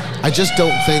 time. I just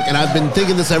don't think, and I've been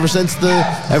thinking this ever since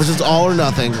All or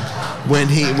Nothing,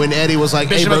 when Eddie was like,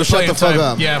 "Hey, Bitching bro, about the shut the fuck playing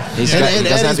up." time. Yeah. He's Yeah. got- And he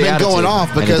doesn't have Eddie's the been attitude. going off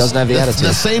And he because doesn't have the attitude.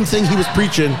 the same thing he was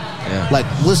preaching. Yeah. Like,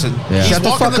 listen, Yeah. shut the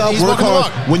He's walking fuck the- up, he's work walking the hard.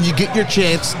 walk. When you get your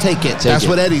chance, take it. Take That's it.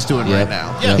 what Eddie's doing Yeah. right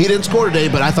now. Yeah. He didn't score today,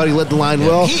 but I thought he led the line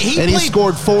well, and he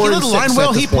scored 4 He and led the 6 line well.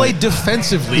 at this He point. played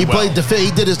defensively. He well. played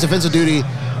he did his defensive duty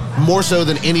more so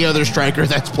than any other striker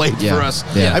that's played Yeah. for us.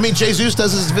 Yeah. I mean, Jesus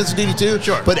does his defensive duty too.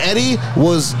 Sure. But Eddie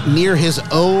was near his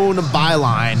own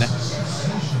byline,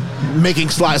 making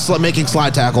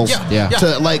slide tackles. Yeah. Yeah.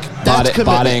 To like that's Body- commitment.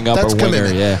 bodying up That's a winger,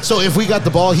 commitment. yeah. So if we got the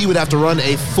ball, he would have to run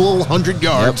a full 100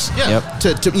 yards. Yep. Yeah. Yep. To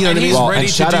you know And what I mean? he's Well, ready and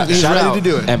to shout do- out, he's shout ready out. to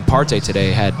do it. And Partey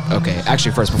today had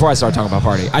Actually, first before I start talking about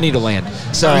Partey, I need to land.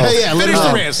 So Yeah, let Finish me the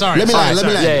know. rant. Sorry. Let me Sorry, land. Let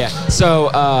me sorry. land. yeah.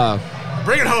 So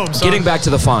Bring it home, son. getting back to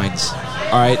the fines.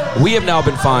 All right, we have now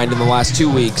been fined in the last 2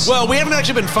 weeks. Well, we haven't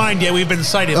actually been fined yet. We've been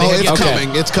cited. Oh, They have it's yet to-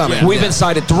 coming. It's coming. Yeah. We've been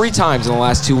cited 3 times in the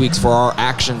last 2 weeks for our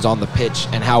actions on the pitch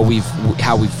and how we've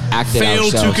acted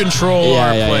failed to ourselves. control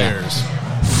our Yeah. players.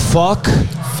 Fuck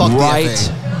the right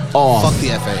FA. off. Fuck the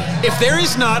FA. If there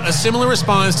is not a similar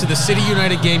response to the City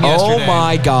United game Oh yesterday,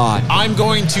 my God. I'm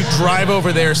going to drive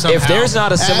over there somehow. If there's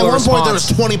not a At similar one point, there response.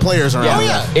 was 20 players around.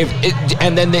 Yeah.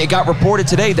 And then it got reported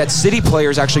today that City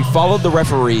players actually followed the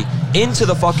referee into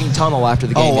the fucking tunnel after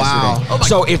the game Oh, wow. yesterday. Oh, my-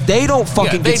 So if they don't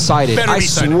fucking they get cited, better I be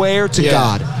cited. swear to Yeah.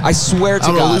 God. I swear to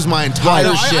I'm God. gonna lose my entire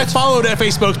No, shit. I followed FA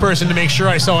spokesperson to make sure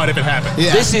I saw it if it happened.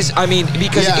 Yeah. This is, I mean,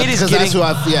 because Yeah, it is because getting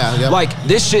that's who yep. like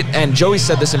this shit. And Joey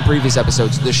said this in previous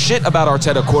episodes. The shit about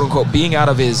Arteta, quote unquote, being out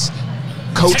of his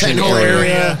coaching Technical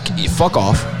area. Fuck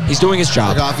off. He's doing his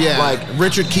job. Fuck off, yeah. Like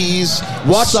Richard Keys,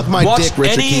 watch, suck my watch dick,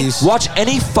 Richard any Keys. watch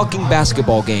any fucking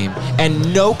basketball game,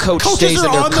 and no coach Coaches stays are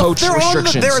in their on coach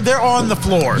restrictions. they're on the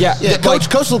floor. Yeah, Yeah, like,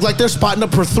 coach look like they're spotting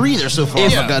up for 3 there so far.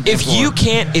 if, on the goddamn if floor.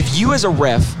 you as a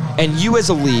ref and you as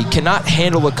a league cannot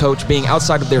handle a coach being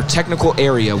outside of their technical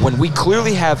area, when we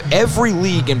clearly have every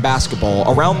league in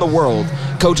basketball around the world,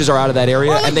 coaches are out of that area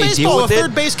Well, like and they baseball, deal with a it.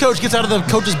 third base coach gets out of the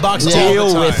coach's box all the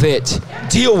Deal time. with it.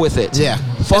 Deal with it. Yeah.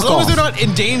 Fuck As long off. as they're not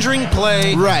endangering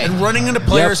play Right. and running into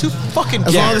players, Yep. who fucking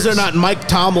as cares? long as they're not Mike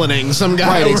Tomlining, some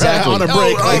guy Right, exactly. on a Oh,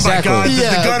 break. oh Exactly. my God, the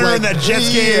Yeah, gunner like, in that Jets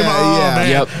game. yeah, Oh, yeah. man.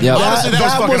 Yep. Honestly, that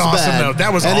was fucking awesome, bad. though.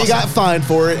 That was and awesome. he got fined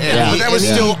for it. And Yeah. he, But that was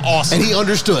and still he, awesome. And he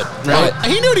understood, right? Right.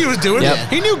 He knew what he was doing. Yep.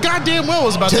 He knew goddamn well it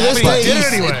was about To to this happen. day, He did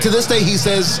it anyway. to this day, he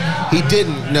says he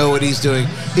didn't know what he's doing.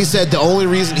 He said the only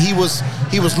reason he was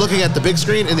looking at the big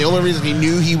screen, and the only reason he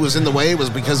knew he was in the way was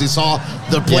because he saw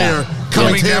the player coming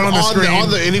Coming to him down on the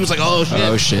screen. and he was like, "Oh shit!"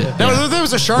 Oh shit. There Yeah.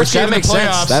 was a Sharks Which game that in the makes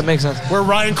sense. playoffs. That makes sense. Where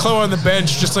Ryan Clough on the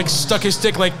bench just like stuck his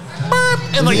stick like, burp,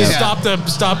 And like Yeah. stop the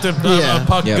Yeah.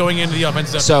 puck Yeah. going into the offense.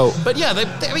 Stuff. So- but yeah,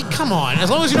 I mean, come on. As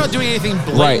long as you're not doing anything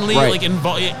blatantly Right. like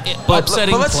But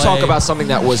upsetting. let's play. talk about something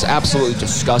that was absolutely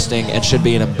disgusting and should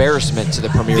be an embarrassment to the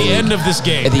Premier the League. end of this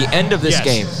game. At the end of this Yes.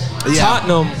 game, Yeah.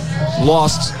 Tottenham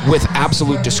lost with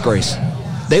absolute disgrace.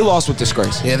 They lost with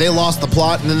disgrace. Yeah, they lost the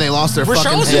plot and then they lost their Was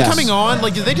fucking Charleston Yes. coming on?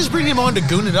 Like, did they just bring him on to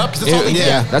goon it up? Because that's all they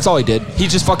Yeah, did. that's all he did. He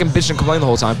just fucking bitched and complained the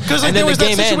whole time. Because like, and there then was the that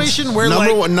game ends. situation where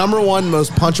number one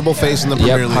most punchable face in the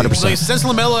Premier League. 100%. like since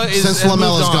Lamella is Since has moved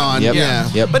Lamella's on. gone. Yep. Yeah.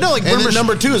 Yep. But no, like And then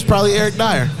number 2 is probably Eric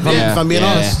Dyer. If I'm being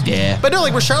honest. Yeah. But no,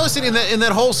 like where Charlotte in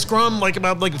that whole scrum, like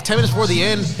about like 10 minutes before the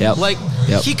end, Yep. like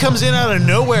Yep. he comes in out of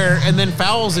nowhere and then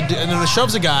fouls and then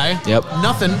shoves a guy. Yep.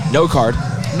 Nothing. No card.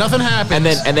 Nothing happens.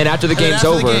 And then after the then game's after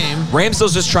the over, game-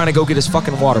 Ramsdale's just trying to go get his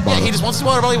fucking water Yeah, bottle. he just wants the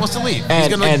water bottle. He wants to leave. He's and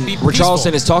gonna like, and be Richarlison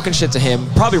peaceful. is talking shit to him.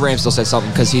 Probably Ramsdale said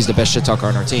something because he's the best shit talker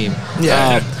on our team.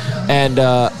 Yeah. And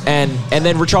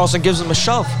then Richarlison gives him a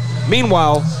shove.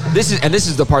 Meanwhile, this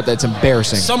is the part that's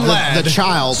embarrassing. Some lad. The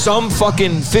child. Some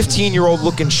fucking 15-year-old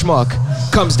looking schmuck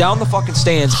comes down the fucking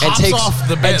stands and Hops takes off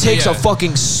the bed, a yeah.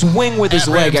 fucking swing with his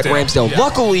At leg at Ramsdale. Ramsdale. Yeah.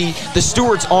 Luckily, the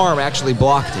steward's arm actually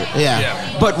blocked it.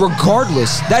 Yeah. But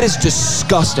regardless, that is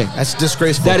disgusting. That's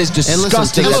disgraceful. That is And listen,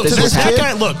 disgusting to that this, this to was this happening. kid,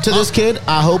 That guy- look, to this kid,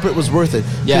 I hope it was worth it.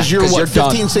 Yeah, Because you're 'cause what, you're done.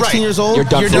 15, 16 Right. years old? You're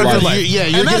done You're for done life. for life. Yeah,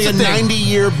 you're And that's getting a the thing.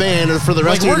 90-year ban for the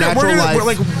rest Like, of your natural life. we're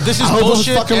like, this is I hope it was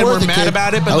bullshit, fucking and worth we're it, mad kid.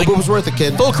 about it. But I like, hope it was worth it,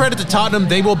 kid. Full credit to Tottenham,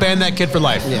 they will ban that kid for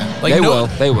life. Yeah. like, They no, will.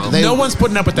 They will. No one's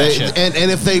putting up with that They- shit. And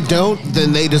if they don't,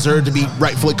 then they deserve to be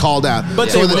rightfully called out. But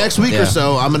so they in the will. next week Yeah. or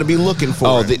so, I'm going to be looking for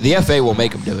Oh, it. the FA will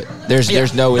make him do it. There's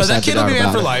no that sense kid will about be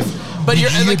banned for it. life. But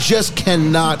you're you like, just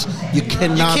cannot. You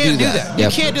cannot you can't do that. You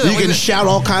Yep. can't do that. You can shout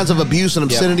all kinds of abuse and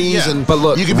obscenities, Yeah. and But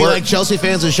look, you can be we're- like Chelsea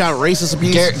fans and shout racist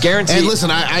abuse. Guarantee- And listen,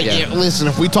 Yeah. listen.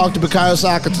 If we talk to Bukayo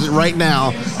Saka right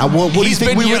now, what do you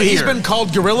think we would He's hear been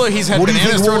called gorilla. He's had What do you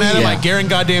bananas think thrown we'll at him hear? like Garen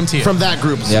goddamn Tia. from that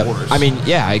group of Yep. supporters? I mean,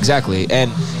 yeah, exactly.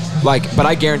 And but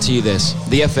I guarantee you this: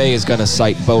 the FA is going to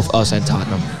cite both us and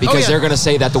Tottenham because yeah. they're going to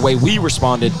say that the way we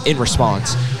responded in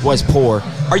response was poor.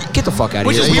 Get the fuck out of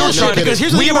Which here! is We were bullshit, trying to, because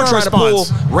here's the we thing were about trying our to pull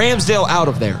response. Ramsdale out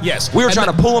of there. Yes. we were And trying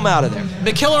to pull him out of there.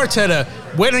 Mikel Arteta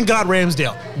went and got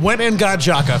Ramsdale, went and got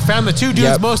Xhaka, found the two dudes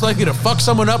Yep. most likely to fuck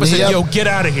someone up and said, Yep. "Yo, get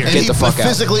out of here." and Get he the fuck out.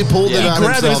 physically pulled it He on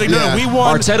grabbed him. himself. He's like, "No, yeah. we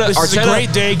won. Arteta, This is a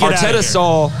great day. Get out of Arteta here."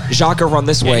 saw Xhaka run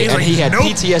this way, he's and like, he had "Nope."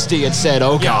 PTSD and said,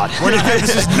 "Oh Yeah, God, we're not,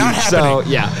 this is not happening. So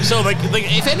yeah, So like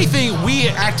if anything, we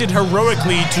acted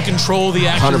heroically to control the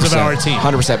actions of our team.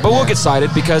 100%. But we'll get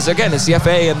cited because again, it's the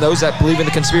FA and those that believe in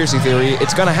the conspiracy theory.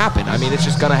 It's gonna happen. I mean, it's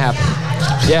just gonna happen.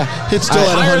 Yeah, It's still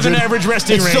at Higher 100. than average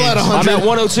resting It's still range. at I'm 100. at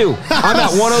 102. I'm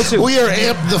at 102. We are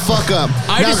amped the fuck up.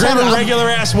 I Now, just have granted, a I'm- regular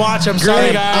ass watch. I'm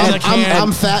sorry, guys. I can't.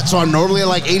 I'm fat, so I'm normally at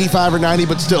like 85 or 90,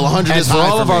 but still 100 And is for high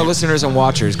all for of our me. listeners and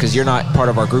watchers, because you're not part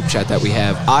of our group chat that we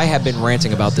have, I have been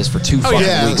ranting about this for 2 Oh fucking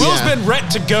yeah, weeks. Will- Will's been rent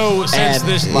to go since And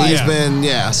this. He's yeah. been,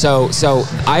 yeah. So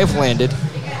I have landed.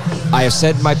 I have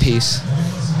said my piece.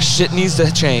 Shit needs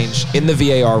to change in the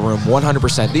VAR room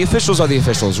 100%. The officials are the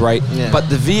officials, right? Yeah. But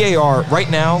the VAR, right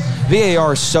now,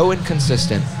 VAR is so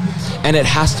inconsistent, and it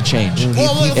has to change.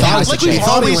 Well, It has like to we've change.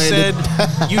 thought he always said,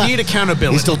 landed. you need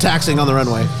accountability. He's still taxing on the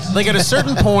runway. Like at a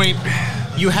certain point,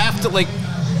 you have to like.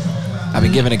 I've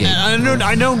been given a game. I know. All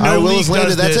right, No Will league has landed.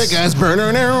 does That's this. it, guys.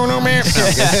 Burner, no, man.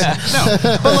 No,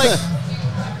 but like,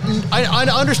 I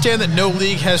understand that no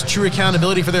league has true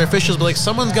accountability for their officials, but like,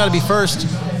 someone's got to be first.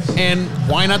 And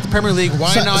why not the Premier League?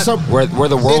 Why not? We're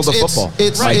the world of football.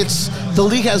 It's the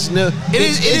league has no. It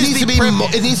is needs the to be.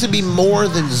 It needs to be more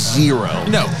than zero.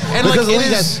 No, and because like, the it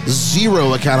league is- has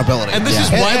zero accountability. And this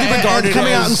is widely regarded and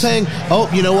coming out as- and saying, "Oh,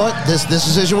 you know what? This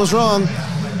decision was wrong."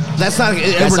 That's not. We're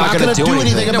not not gonna going to do do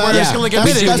anything anything. No, about we're it. just gonna, like, That's,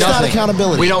 admit it. that's not Nothing.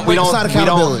 accountability. We don't It's not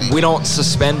accountability. we don't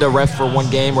suspend a ref for one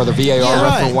game or the VAR Yeah,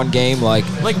 ref right. for one game. Like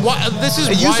why, this is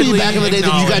It used to be widely back in the day that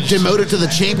you got acknowledged. demoted to the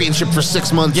championship for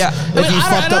 6 months. Yeah. if I mean, you I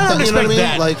fucked don't up. You know what I expect mean?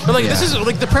 that. Like, but like Yeah. this is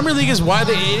like the Premier League is why it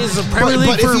is a Premier League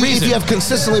but for a if reason. you have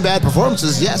consistently bad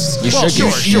performances, yes, You should you,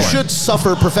 get- you sure. should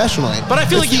suffer professionally. But I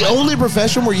feel it's like the you- only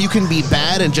profession where you can be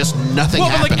bad and just nothing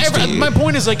well, but happens like to you. my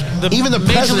point is like Even the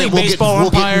Major president League will Baseball get, will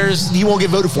umpires. Get, he won't get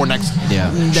voted for next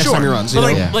Sure. time he runs. You But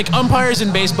know? like, Yeah. like umpires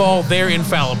in baseball, they're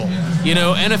infallible. You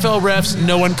know, NFL refs,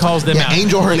 no one calls them Yeah, out.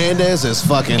 Angel Hernandez is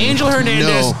fucking. Angel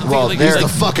Hernandez, No. Well, like, they're- He's the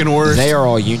fucking worst. they are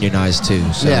all unionized too.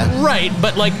 So. Yeah. right,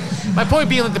 but like my point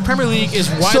being like the Premier League is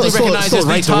widely Still- recognized still as the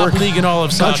right to top work league in all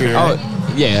of soccer. country, Right?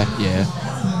 Oh, yeah.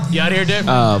 You out here, Dave?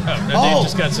 Oh, Dave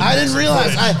just got some. I didn't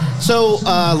realize.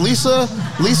 footage.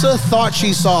 Lisa thought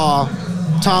she saw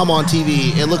Tom on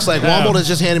TV. It looks like Wombold has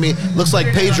just handed me. Looks like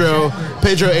Pedro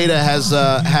Ada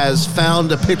has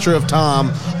found a picture of Tom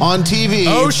on TV.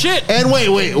 Oh shit! And wait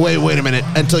a minute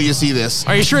until you see this.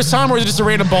 Are you sure it's Tom or is it just a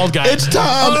random bald guy? It's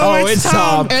Tom. Oh, it's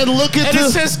Tom. And look at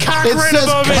it says cock it right says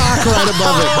above it. cock right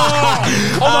above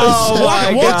it.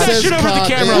 Walk that shit over the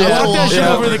camera. Yeah. Walk that shit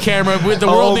over the camera. The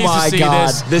world needs to see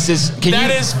this. This is.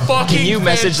 That is fucking Can you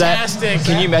message fantastic. that?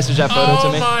 Can you message that photo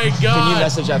to me? Oh my god. Can you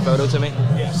message that photo to me?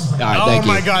 Yes. All right, thank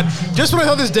you. Oh my god. Just when I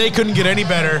thought this day couldn't get any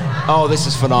better. Oh, this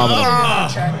is phenomenal.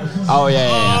 Oh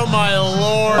yeah. Oh my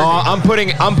lord. Oh, I'm putting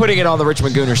it on the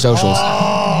Richmond Gooner socials.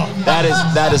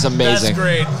 That is amazing. That's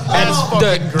great. That is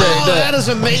fucking great. That is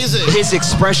amazing. His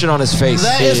expression on his face.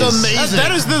 That is amazing.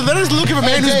 That is the look of a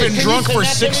man who's been can drunk you for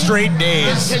send 6 that to me? straight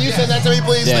days. Can you send that to me,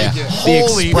 please? Yeah. Thank you.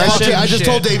 Holy expression- I just shit.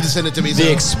 told Dave to send it to me. The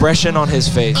so. expression on his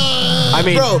face. I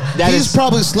mean, Bro, that he's is.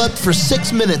 probably slept for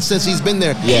 6 minutes since he's been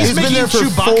there. Yeah. He's been there for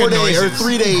making 4 Chewbacca days or noises.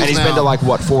 3 days And he's now. been to like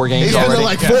what 4 games He's been already. to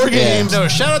like 4 games. No,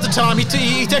 shout out to Tom. He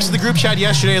texted the group chat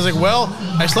yesterday. He's like, well,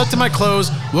 I slept in my clothes,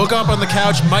 woke up on the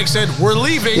couch. Mike said, we're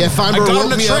leaving. Yeah, I Feinberg got on woke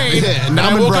the me up. train, Yeah, and now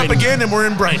I I'm in woke up Brighton. again, and we're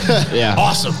in Brighton. Yeah.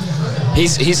 Awesome.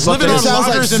 He's slept Living in It his. on sounds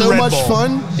like Lagers and so Red much Bull.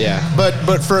 fun. Yeah.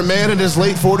 But for a man in his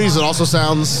late 40s, it also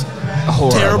sounds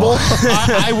Horrible. terrible.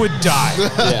 I would die.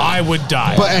 I would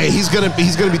die. But hey, he's gonna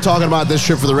be talking about this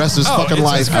trip for the rest of his fucking it's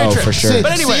life. a great trip. for sure. See,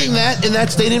 But anyway. seeing that in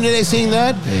that stadium today,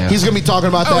 Yeah. he's gonna be talking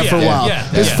about Oh, that for a yeah, while. yeah,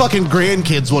 His yeah. fucking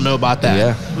grandkids will know about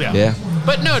that. Yeah.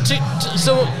 But no,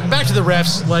 so back to the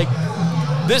refs. Like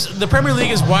the Premier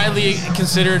League is widely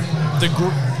considered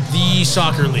the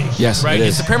soccer league. Yes, right. it is.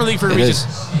 It's the Premier League for a It reason.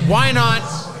 is. Why not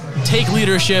take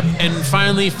leadership and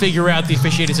finally figure out the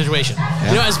officiating situation?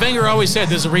 You know, as Wenger always said,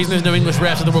 there's a reason there's no English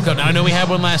refs at the World Cup. Now I know we had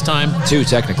one last time. 2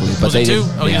 technically, but Was they it 2?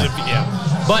 did. Oh, yeah.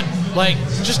 yeah. But like,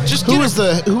 just Who get was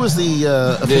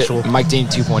the official? Mike Dean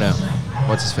 2.0.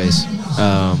 What's his face?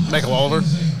 Michael Oliver.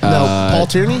 No, Paul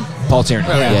Tierney. Paul Tierney.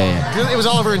 Yeah. It was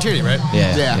Oliver and Tierney, right?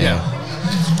 Yeah.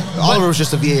 Oliver was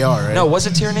just a VAR, right? No, was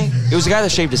it Tierney? It was the guy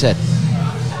that shaved his head.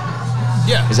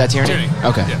 Yeah. Is that Tierney?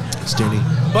 Okay. Yeah. it's Tierney.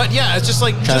 But yeah, it's just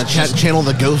like Trying to channel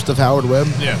the ghost of Howard Webb.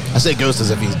 Yeah. I say ghost as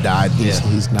if he's died.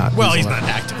 He's not. Well, he's not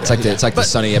active. It's like the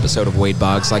Sunny episode of Wade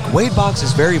Boggs. Like Wade Boggs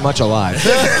is very much alive.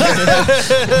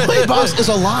 Wade Boggs is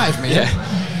alive, man.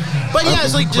 Yeah. But yeah,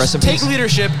 it's like Rest just in take peace.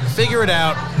 leadership, figure it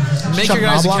out, make Chuck your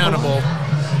guys Knobloch accountable.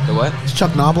 The what? Is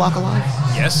Chuck Knobloch alive?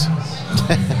 Yes.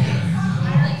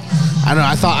 I don't know.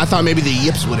 I thought maybe the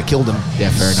yips would have killed him.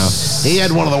 Yeah, fair enough. He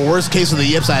had one of the worst cases of the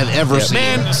yips I had ever seen.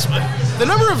 Man, the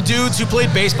number of dudes who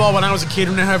played baseball when I was a kid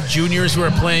who now have juniors who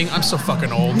are playing, I'm so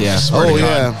fucking old. Yeah. Swear to Oh God.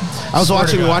 yeah. I was Swear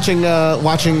to watching God.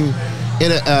 watching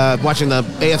the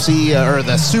AFC or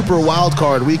the Super Wild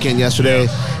Card weekend yesterday,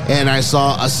 and I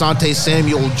saw Asante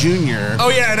Samuel Jr. Oh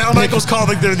yeah, and Al Michaels called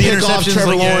like the pick off interceptions.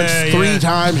 Trevor like, Lawrence yeah, 3 yeah.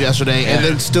 times yesterday, and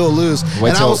then still lose. Wait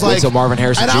and I till- was wait like, till Marvin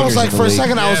Harrison and I was Jr. 's like, in the for a league.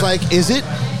 second, I was Yeah. like,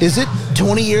 is it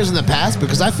 20 years in the past?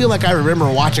 Because I feel like I remember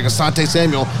watching Asante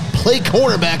Samuel play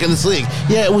cornerback in this league.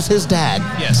 Yeah, it was his dad.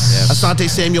 Yes. Asante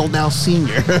Samuel, now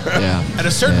senior. Yeah. At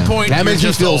a certain point, That you're makes me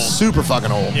just feel old. super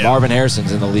fucking old. Yeah. Marvin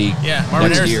Harrison's in the league. Yeah, Marvin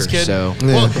next Harrison's year, kid. So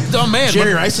Well, oh man,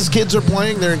 Jerry but Rice's kids are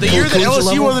playing. They're the year that collegiate LSU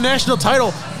level. won the national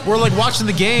title, we're like watching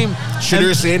the game. Shooter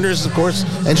and- Sanders, of course,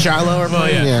 and Shiloh are Oh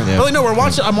playing. yeah. Yeah. But like, no,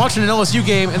 I'm watching an LSU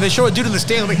game, and they show a dude in the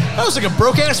stand. Like, that was like a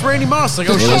broke ass Randy Moss. Like,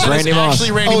 oh It shit, was that's Randy Moss.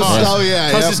 actually Randy Oh, Moss. oh,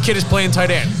 yeah, Plus yep. his kid is playing tight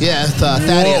end. Yeah, it's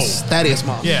Thaddeus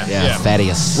Moss. Yeah, yeah,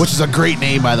 Thaddeus. Which is a great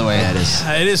name, by the way. That is.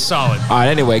 It is solid. All right.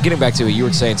 Anyway, getting back to it, you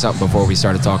were saying something before we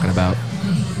started talking about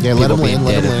Yeah, let people him being land,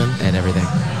 let dead him land. and everything.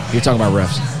 You're talking about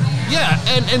refs. Yeah,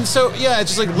 and so yeah,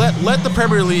 it's just like let the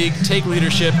Premier League take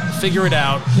leadership, figure it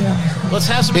out. Yeah. Let's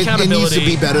have some It accountability. needs to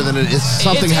be better than it is.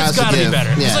 Something it's has gotta to give. be better.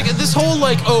 Yeah. It's like this whole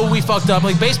like, oh, we fucked up.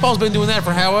 Like baseball's been doing that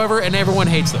for however, and everyone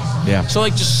hates them. Yeah. So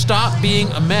like, just stop being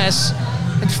a mess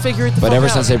and figure it the But fuck ever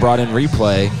out. since they brought in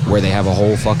replay, where they have a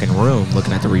whole fucking room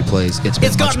looking at the replays, it's been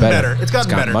It's much gotten better. better. It's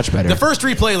gotten better. much better. The first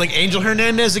replay, like Angel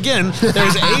Hernandez again,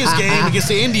 there's A's game against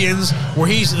the Indians where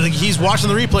he's watching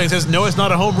the replay and says, no, it's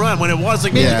not a home run, when it was.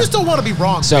 Like, man, Yeah. you just don't want to be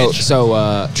wrong, So,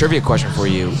 bitch. trivia question for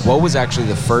you: what was actually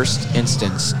the first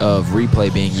instance of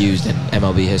replay being used in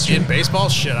MLB history? In baseball?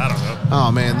 Shit, I don't know.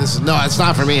 Oh man, it's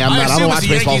not for me. I I don't assume watch it's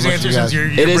the baseball Yankees as much as answer you since guys.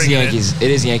 you're It is bringing Yankees. It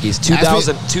is Yankees.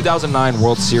 2009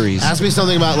 World Series. Ask me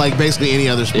something about like basically any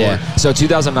other sport. Yeah. So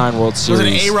 2009 World Was Series.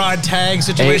 it an A-Rod tag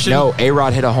situation? No,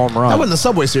 A-Rod hit a home run. That wasn't the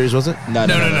Subway Series, was it? No,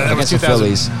 No, that was against the 2000.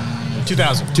 Phillies.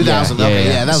 2000. 2000. Okay,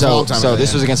 yeah, that was so, a long time So ago.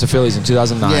 this yeah. was against the Phillies in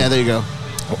 2009. Yeah, there you go.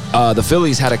 The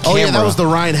Phillies had a camera. Oh yeah, that was the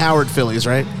Ryan Howard Phillies,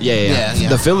 right? Yeah. yeah.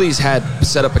 The Phillies had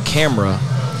set up a camera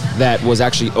that was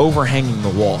actually overhanging the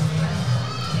wall,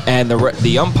 and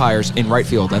the umpires in right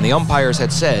field, and the umpires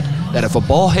had said that if a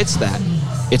ball hits that,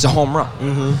 it's a home run.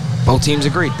 Mm-hmm. Both teams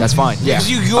agreed. That's fine. Yeah.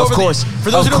 Because you go of course.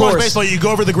 For those who don't watch baseball, you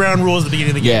go over the ground rules at the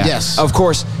beginning of the game. Yeah. Yes. Of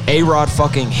course, A-Rod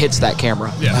fucking hits that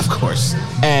camera. Yeah. Of course.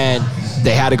 And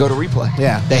they had to go to replay.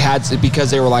 Yeah. They had to,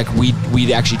 because they were like, we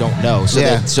actually don't know.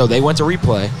 So they went to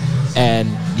replay, and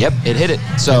yep, it hit it.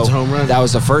 So That's a home run. that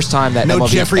was the first time that No MLB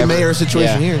Jeffrey ever, Mayer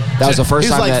situation here. That was the first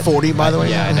He's time like that 40, by the way.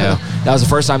 Yeah, I know. That was the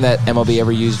first time that MLB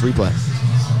ever used replay.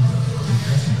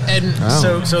 And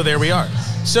so there we are.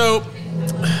 So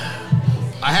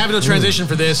I have no transition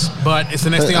for this, but it's the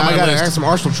next thing on my I list. got some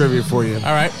Arsenal trivia for you. All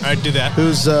right, do that.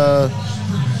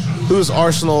 Who's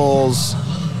Arsenal's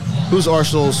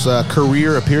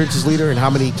career appearances leader, and how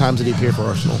many times did he appear for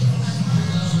Arsenal?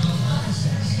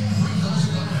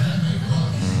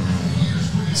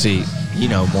 See, you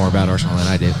know more about Arsenal than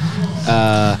I do.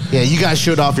 Yeah, you guys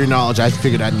showed off your knowledge. I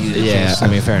figured I'd need it. Yeah, I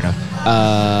mean, fair enough.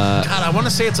 God, I want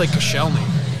to say it's like Koscielny.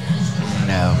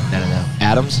 No.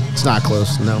 Adams? It's not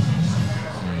close. No.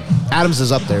 Adams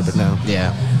is up there, but no.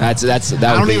 Yeah, that.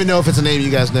 I don't even know if it's a name you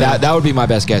guys know. That would be my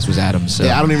best guess was Adams. So.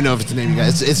 Yeah, I don't even know if it's a name you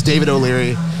guys. It's David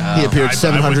O'Leary. He appeared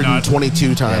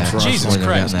 722 times for Arsenal. Jesus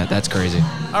Christ. That's crazy.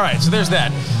 All right, so there's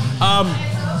that.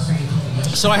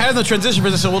 So I had the transition for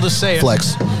this, so we'll just say it.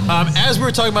 Flex. As we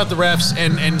were talking about the refs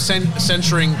and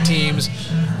censoring teams,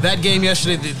 that game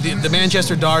yesterday, the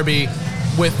Manchester Derby,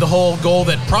 with the whole goal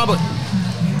that probably...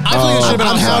 I think it should have been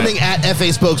I'm offside. hounding at FA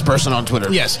spokesperson on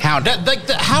Twitter. Yes, how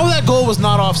that goal was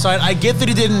not offside. I get that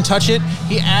he didn't touch it.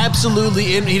 He absolutely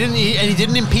he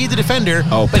didn't impede the defender.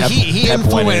 But he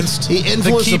influenced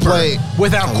the keeper play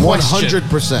without question.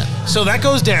 100%. So that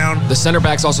goes down. The center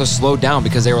backs also slowed down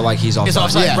because they were like, he's offside. It's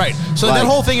offside, Yeah. right? So that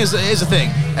whole thing is a thing.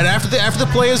 And after the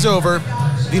play is over,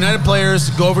 the United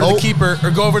players go over to the keeper or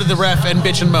go over to the ref and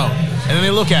bitch and moan. And then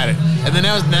they look at it. And then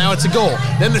now it's a goal.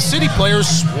 Then the City players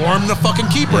swarm the fucking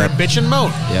keeper and bitch and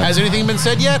moan. Yep. Has anything been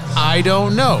said yet? I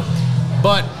don't know.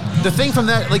 But the thing from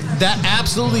that, like, that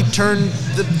absolutely turned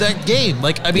that game.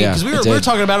 Like, I mean, because we were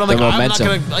talking about it. I'm like, I'm not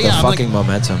going to... Yeah, fucking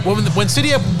momentum. When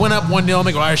City went up 1-0, I'm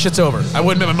like, all right, shit's over. I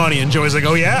wouldn't bet my money. And Joey's like,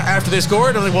 oh, yeah? After they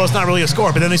scored? I'm like, well, it's not really a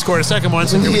score. But then they scored a second one,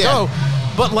 so here we go.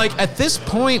 But, like, at this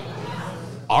point,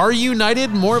 are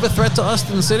United more of a threat to us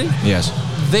than the City? Yes.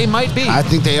 They might be. I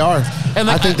think they are. And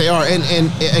I think they are.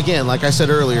 And again, like I said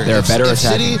earlier, they're a better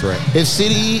attacking threat. If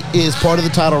City is part of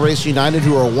the title race, United,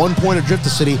 who are 1 point adrift to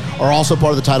City, are also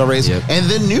part of the title race. Yep. And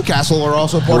then Newcastle are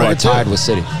also part of it, tied with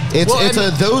City.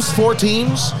 Those 4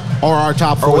 teams are our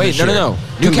top 4 this year. No.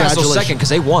 Newcastle's second because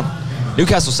they won.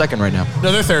 Newcastle's second right now.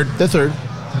 No, they're third.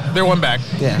 They're one back.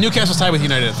 Yeah. Newcastle's tied with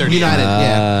United at 30. United,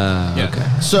 Okay.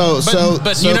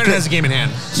 But United has a game in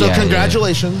hand. So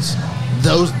congratulations.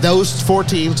 Those 4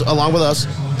 teams, along with us,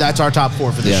 that's our top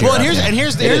 4 for this year. Well, and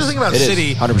here's the thing about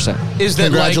City. 100%. Is that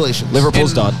congratulations.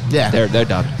 Liverpool's done. Yeah. They're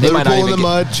done. Liverpool in the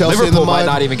mud, Chelsea in the Liverpool mud.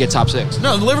 might not even get top 6.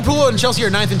 No, Liverpool and Chelsea are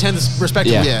 9th and 10th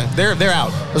respectively. Yeah. They're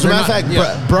out. As a matter of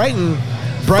fact, Brighton...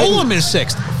 Fulham is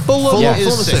 6th. Fulham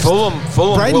is 6th.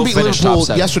 Fulham Brighton will beat finish Liverpool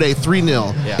top 7 yesterday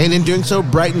 3-0. And in doing so,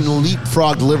 Brighton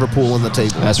leapfrogged Liverpool in the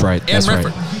table. That's right. That's and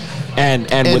right.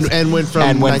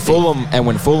 And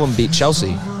when Fulham beat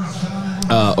Chelsea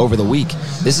over the week,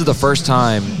 this is the first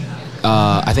time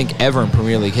I think ever in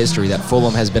Premier League history that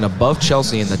Fulham has been above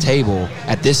Chelsea in the table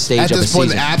at this stage of the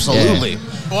season. Absolutely. Yeah.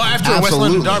 Well, after a West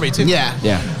London derby too. Yeah.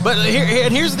 But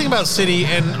here's the thing about City,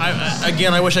 and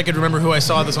I wish I could remember who I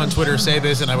saw this on Twitter say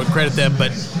this, and I would credit them.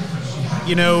 But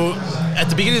you know, at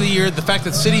the beginning of the year, the fact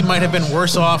that City might have been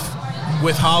worse off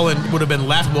with Haaland would have been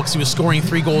laughable because he was scoring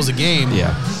 3 goals a game.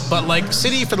 Yeah. But like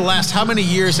City for the last how many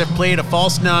years have played a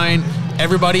false 9?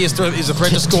 Everybody is a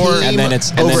threat to score, and then it's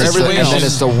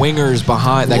the wingers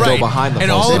behind that go behind the.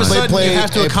 And all of a sudden you have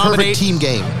to accommodate team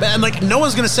game. And like no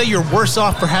one's going to say you're worse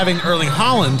off for having Erling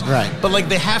Haaland, right? But like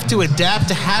they have to adapt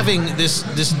to having this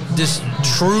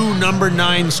true number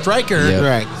 9 striker,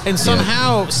 right? And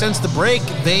somehow since the break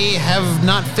they have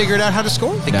not figured out how to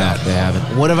score. They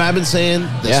haven't. What have I been saying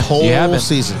this whole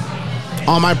season?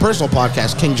 On my personal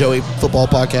podcast, King Joey Football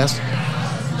Podcast.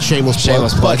 Shameless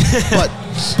plug.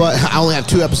 But I only have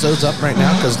 2 episodes up right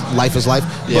now because life is life.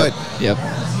 Yep.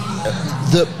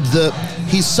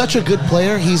 He's such a good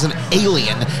player. He's an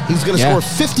alien. He's going to score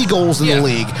 50 goals in the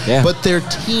league. Yeah. But their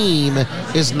team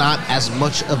is not as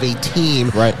much of a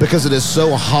team because it is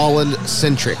so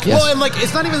Haaland-centric. Yes. Well, and like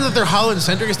it's not even that they're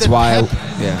Haaland-centric. It's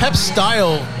that Pep's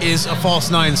style is a false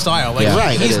 9 style.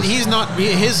 Like he's not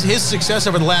his success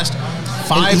over the last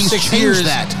 5-6 years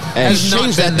has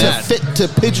changed that to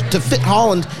fit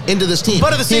Haaland into this team.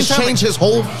 But at the same time, changed his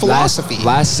whole philosophy.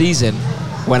 Last season,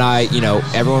 when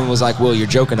everyone was like, "Well, you're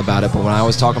joking about it," but when I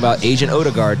was talking about Agent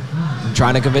Odegaard,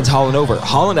 trying to convince Holland over.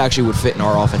 Holland actually would fit in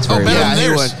our offense very better well. than he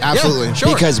theirs. would. Absolutely. Yeah,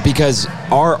 sure. Because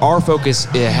our focus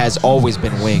has always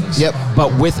been wings. Yep.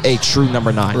 But with a true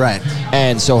number 9. Right.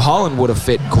 And so Holland would have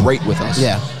fit great with us.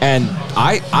 Yeah. And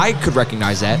I could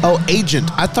recognize that. Oh, agent.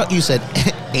 I thought you said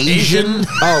Asian.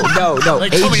 Oh, no.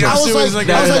 Like Agent. Tomiyasu I was like, is like-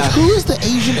 I was No, like, no. who is the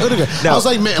Asian Odegaard? No, I was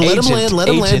like, man, let him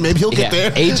land. Maybe he'll get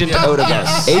there. Agent Odegaard.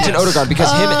 Agent Odegaard,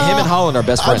 because him and Holland are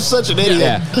best I'm friends. such an idiot.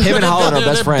 Yeah, him and Holland are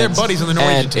best friends. They're buddies on the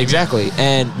Norwegian And team. Exactly.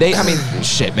 And they, I mean,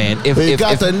 shit, man. We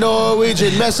got the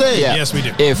Norwegian message. Yeah. Yes, we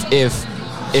do.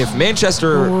 If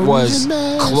Manchester was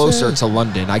closer to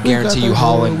London, I guarantee you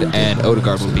Holland and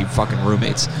Odegaard would be fucking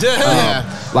roommates. Yeah.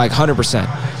 Like 100%.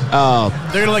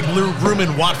 They're gonna like room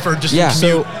in Watford just Yeah. to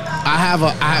So commute. I have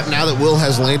now that Will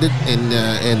has landed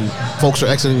and folks are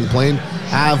exiting the plane,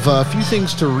 I have a few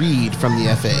things to read from the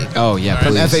FA. Oh, yeah,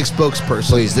 From please. FA spokesperson.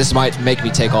 Please, this might make me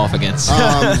take off again.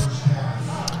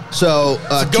 So,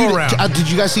 go around. did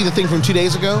you guys see the thing from 2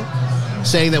 days ago?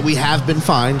 Saying that we have been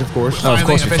fined, of course. Oh, of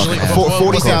course we Officially, fucking have. what- what-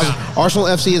 what's the 40,000. amount? Arsenal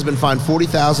FC has been fined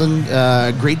 40,000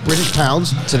 Great British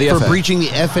pounds To the for FA. breaching the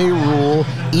FA rule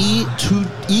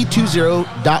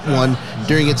E20.1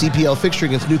 during its EPL fixture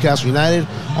against Newcastle United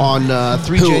on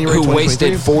 3 January who 2023.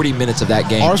 wasted 40 minutes of that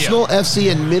game. Arsenal FC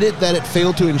admitted that it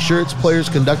failed to ensure its players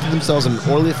conducted themselves in an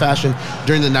orderly fashion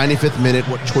during the 95th minute.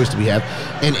 What choice do we have?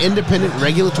 An independent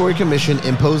regulatory commission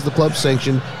imposed the club's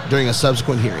sanction during a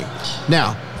subsequent hearing.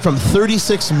 Now, from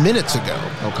 36 minutes ago,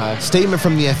 Okay. statement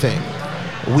from the FA.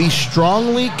 We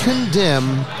strongly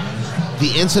condemn the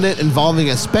incident involving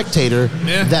a spectator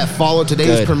Yeah. that followed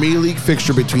today's Good. Premier League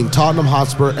fixture between Tottenham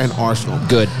Hotspur and Arsenal.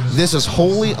 Good. This is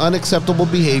wholly unacceptable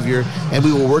behavior, and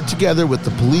we will work together with the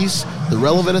police, the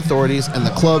relevant authorities, and the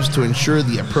clubs to ensure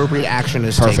the appropriate action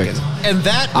is Perfect. taken. And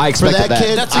that I For expected that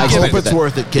kid, That's a I given. hope it's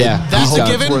worth it, kid. Yeah, I that's hope a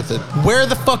it's given. worth it. Where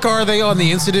the fuck are they on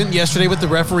the incident yesterday with the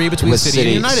referee between With City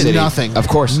and United? City. Nothing. Of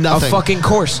course. Nothing. A fucking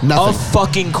course. Nothing. A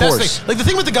fucking That's the course. thing. Like the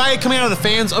thing with the guy coming out of the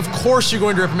fans, of course you're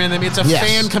going to reprimand them. It's a Yes.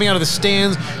 fan coming out of the stands.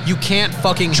 You can't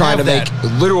fucking Trying to have make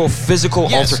that. literal physical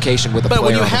Yes. altercation with a But player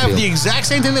when you on the have field. the exact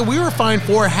same thing that we were fined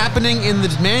for happening in the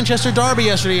Manchester derby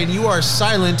yesterday, and you are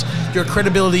silent, your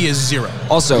credibility is zero.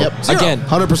 Also, Yep. again,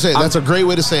 100%. That's a great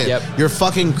way to say it. Yep. Your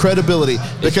fucking credibility.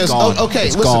 Because gone. okay,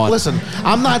 It's listen, gone. listen.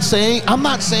 I'm not saying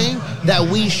that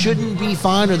we shouldn't be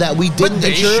fined or that we didn't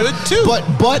they insure. should too.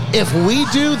 But if we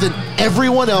do, then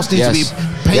everyone else needs Yes. to be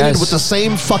painted Yes. with the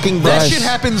same fucking That brush. shit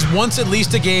happens once at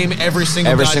least a game every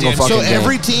single Every goddamn single fucking So game. game.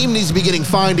 every team needs to be getting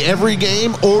fined every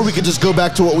game, or we could just go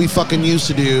back to what we fucking used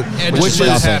to do, And which just let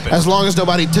it is happen. as long as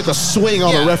nobody took a swing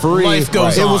on Yeah, the referee, life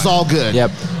goes it on. was all good.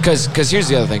 Yep. Because here's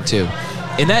the other thing, too.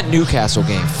 In that Newcastle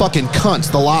game, Fucking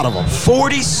cunts, the lot of them.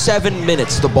 47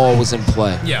 minutes the ball was in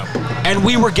play. Yeah. And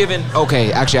we were given,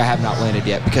 okay, actually I have not landed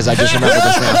yet because I just remembered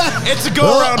this now. It's a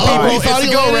go around, Oh, people. he It's thought a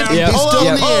he go landed. around. Yeah. He's still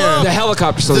in the air. The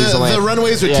helicopter still needs to land. The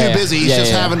runways are Yeah, too yeah. busy. He's Yeah,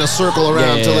 just yeah. having to circle around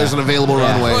Yeah, until yeah. there's an available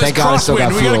Yeah. runway. Well, Thank God I still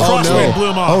got crosswind. We got a fuel. crosswind. Blew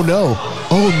him off. Oh no!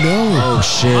 Oh no! Oh,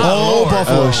 shit. Oh, Lord.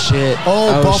 Buffalo! Oh, shit.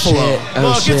 Oh, Buffalo! Shit. Oh,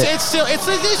 Look, shit. it's still it's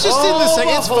just in the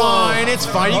second. It's fine. It's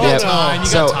fine. You got Yep. time. You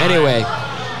So got time. anyway,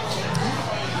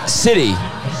 City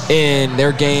in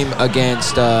their game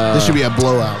against This should be a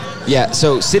blowout. yeah.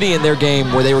 So City in their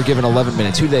game where they were given 11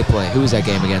 minutes. Who did they play? Who was that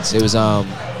game against? It was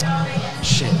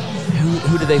shit.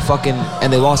 Who did they fucking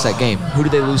and they lost that game? Who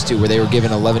did they lose to? Where they were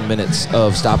given 11 minutes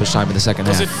of stoppage time in the second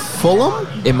Was half? it? Fulham?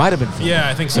 It might have been Fulham. Yeah,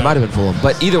 I think so. It might have been Fulham.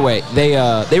 But either way,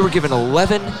 they were given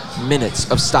 11 minutes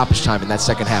of stoppage time in that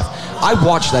second half. I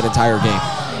watched that entire game.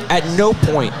 At no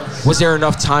point was there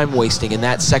enough time wasting in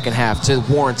that second half to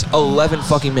warrant 11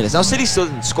 fucking minutes. Now, City still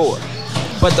didn't score.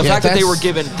 But the fact that they were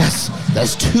given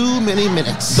that's too many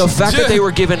minutes. the fact that they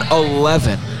were given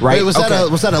 11, right? Wait, was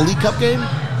that a League Cup game?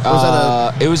 Or was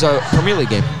that It was a Premier League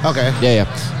game. okay? Yeah.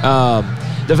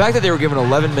 The fact that they were given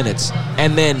 11 minutes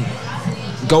and then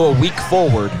go a week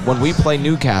forward when we play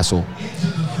Newcastle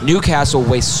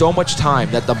wastes so much time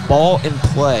that the ball in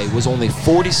play was only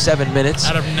 47 minutes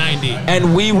Out of 90.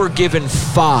 and we were given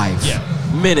 5 Yeah.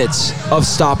 minutes of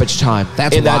stoppage time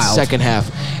That's in that wild. second half.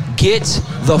 Get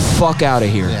the fuck out of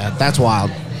here. Yeah, that's wild.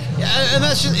 Yeah, and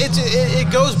that's just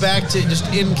it goes back to just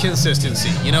inconsistency.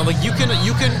 You know, like you can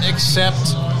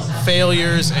accept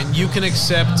failures and you can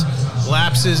accept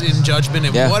lapses in judgment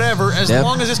and Yeah. whatever as Yep.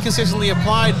 long as it's consistently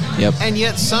applied. Yep. And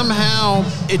yet somehow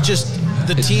it just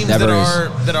the teams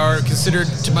never that are considered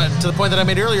to the point that I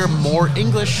made earlier more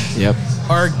English Yep.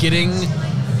 are getting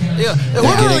Yeah,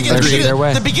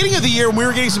 the beginning of the year when we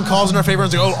were getting some calls in our favor, I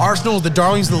was like, "Oh, Arsenal is the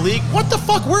darlings of the league." What the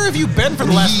fuck? Where have you been for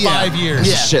the last 5 years?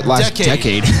 Yeah. Shit, last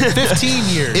decade. 15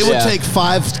 years. It would take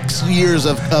 5 years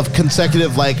of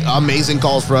consecutive amazing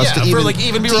calls for us to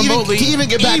even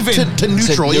get back to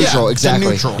neutral. Exactly.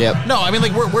 To neutral. Yep. No, I mean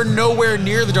we're nowhere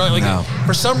near the darling.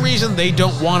 For some reason they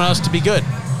don't want us to be good.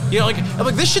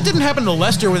 Like this shit didn't happen to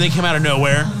Leicester where they came out of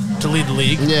nowhere to lead the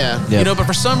league. Yeah. Yep. But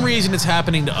for some reason it's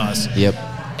happening to us. Yep.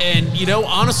 And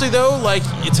honestly though,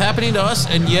 it's happening to us,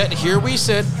 and yet here we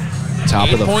sit,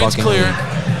 top of the points fucking clear,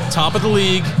 league. top of the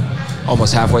league,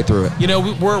 almost halfway through it.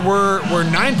 We're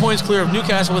 9 points clear of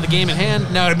Newcastle with a game in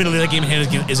hand. Now, admittedly, that game in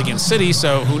hand is against City,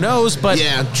 so who knows? But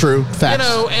yeah, true facts.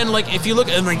 And if you look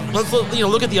at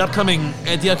look at the upcoming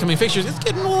fixtures, it's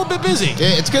getting a little bit busy.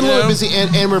 Yeah, it's getting a little busy,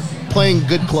 and we're playing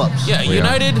good clubs. Yeah,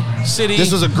 United, City.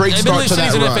 This was a great start to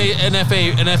that run.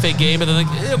 An FA game, but then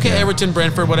Everton,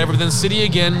 Brentford, whatever. But then City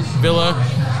again, Villa,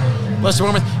 Leicester,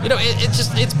 Bournemouth.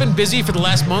 It's been busy for the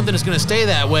last month, and it's going to stay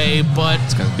that way. But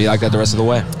it's going to be like that the rest of the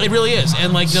way. It really is.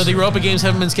 And the Europa games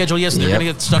haven't been scheduled yet, so they're going to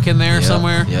get stuck in there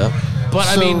somewhere. Yep. But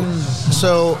I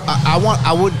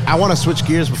want to switch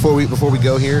gears before we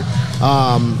go here.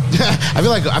 I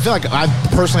feel like I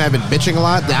personally have been bitching a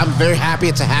lot. I'm very happy.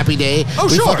 It's a happy day. Oh,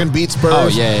 we sure. fucking beat Spurs. Oh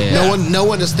yeah. No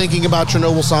one is thinking about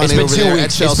Chernobyl Sané It's been over 2 there weeks.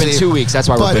 at Chelsea. It's been 2 weeks. That's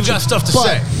why we're bitching. We've got stuff to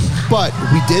say. But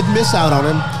we did miss out on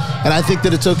him, and I think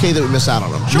that it's okay that we miss out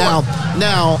on him. Sure.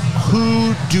 Now,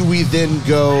 who do we then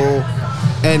go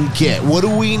and get? What do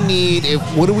we need?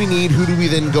 Who do we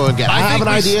then go and get? I have an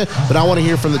idea, but I want to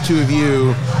hear from the two of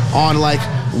you on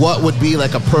what would be a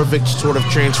perfect sort of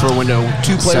transfer window.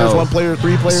 2 players, 1 player,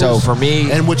 3 players. So for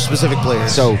me, and which specific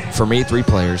players? So for me, 3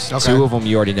 players. Okay. 2 of them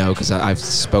you already know because I've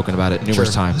spoken about it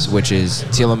numerous times, which is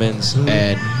Tielemans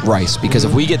and Rice. Because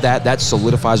if we get that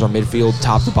solidifies our midfield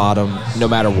top to bottom, no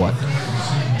matter what.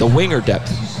 The winger depth.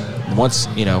 Once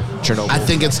Chernobyl. I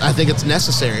think it's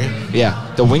necessary.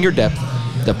 Yeah, the winger depth.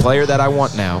 The player that I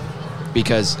want now,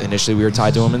 because initially we were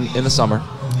tied to him in the summer.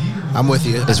 I'm with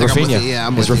you. Is Rafinha. Yeah,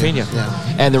 I'm with you. Rafinha.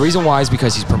 Yeah. And the reason why is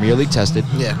because he's Premier League tested.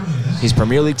 Yeah. He's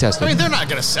Premier League tested. I mean, they're not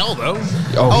going to sell though.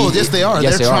 Yes, they are.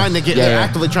 Yes, they're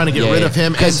actively trying to get rid of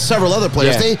him and several other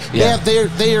players.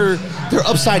 They're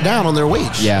upside down on their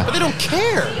wage. Yeah. But they don't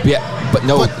care. Yeah, but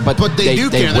they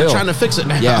do care. They're trying to fix it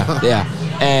now. Yeah.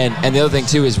 And the other thing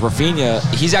too is Rafinha.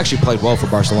 He's actually played well for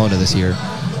Barcelona this year,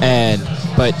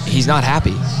 but he's not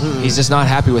happy. He's just not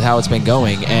happy with how it's been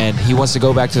going, and he wants to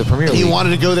go back to the Premier League. He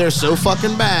wanted to go there so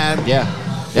fucking bad. Yeah.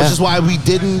 Which is why we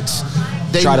didn't.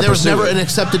 There was never an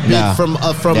accepted bid from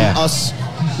us.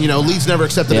 Leeds never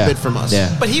accepted a bid from us.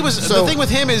 Yeah. But he was the thing with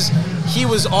him is he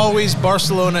was always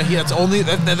Barcelona. That's the only.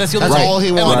 That's all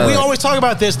he wanted. And we always talk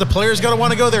about this. The player's going to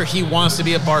want to go there. He wants to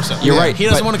be at Barca. You're right. He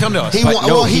doesn't want to come to us. He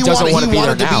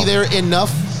wanted to be there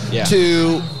enough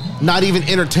to not even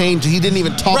entertain. He didn't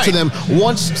even talk to them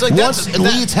once.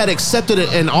 Leeds had accepted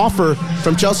an offer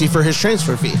from Chelsea for his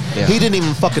transfer fee. Yeah. He didn't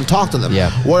even fucking talk to them.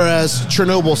 Yeah. Whereas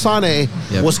Chernobyl Sané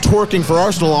was twerking for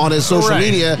Arsenal on his social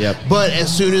media. Yep. But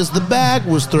as soon as the bag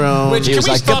was thrown, can we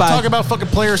stop talking about fucking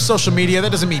players' social media?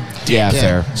 That doesn't mean dick. Yeah,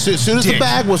 fair. So as soon as the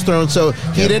bag was thrown, so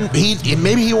he didn't.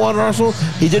 Maybe he wanted Arsenal.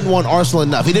 He didn't want Arsenal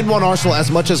enough. He didn't want Arsenal as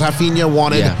much as Rafinha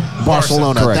wanted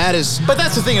Barcelona. Correct. That is. But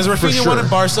that's the thing is Rafinha wanted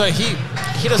Barca.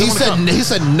 He doesn't want to come. He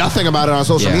said nothing about it on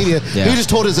social media. Yeah. He just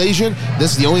told his agent,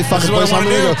 "This is the only fucking place I'm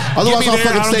going to go. Otherwise, I'll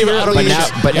fucking stay here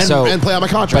and play out my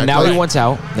contract." But now he wants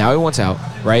out.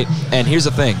 Right? And here's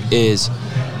the thing: is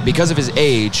because of his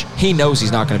age, he knows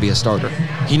he's not going to be a starter.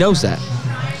 He knows that.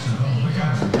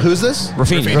 Who's this?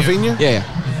 Rafinha. Yeah.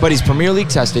 But he's Premier League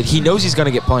tested. He knows he's going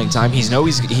to get playing time. He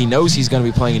knows he's going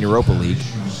to be playing in Europa League,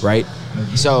 right?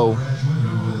 So,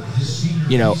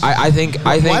 I think.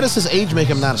 Why does his age make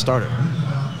him not a starter?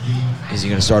 Is he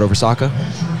going to start over Saka?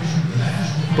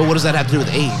 But what does that have to do with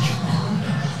age?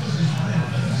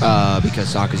 Because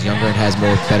Saka's younger and has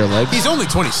better legs. He's only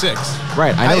 26.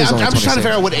 Right, I know he's only 26. I'm just trying to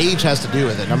figure out what age has to do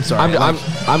with it. I'm sorry.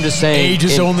 I'm just saying. Age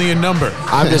is only a number.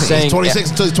 I'm just saying. He's 26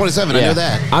 until he's 27. I know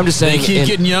that. I'm just saying. They keep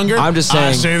getting younger. I'm just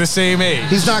saying. I stay the same age.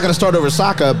 He's not going to start over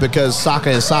Saka because Saka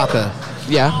is Saka.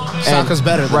 Yeah. Saka's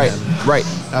better than him. Right.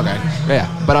 Okay.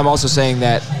 Yeah. But I'm also saying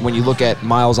that when you look at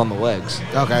miles on the legs.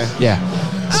 Okay. Yeah.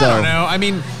 So, I don't know. I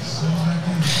mean,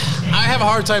 I have a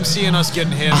hard time seeing us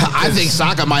getting him. I think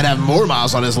Saka might have more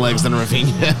miles on his legs than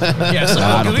Rafinha. Yes,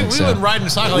 I don't think we've been riding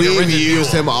Saka like a We've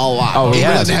used him a lot. Oh, he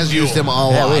has used him a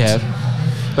lot. Yeah, we have.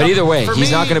 But either way, For he's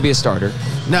me- not going to be a starter.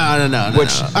 No.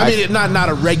 Which I mean, not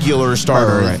a regular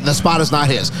starter. Right. The spot is not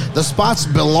his. The spots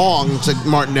belong to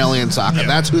Martinelli and Saka. Yeah.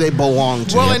 That's who they belong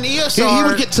to. Well, and ESR he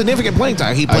would get significant playing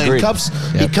time. He played Agreed. cups.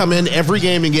 Yep. He'd come in every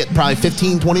game and get probably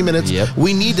 15, 20 minutes. Yep.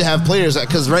 We need to have players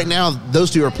because right now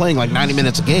those two are playing like 90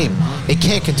 minutes a game. It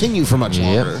can't continue for much Yep.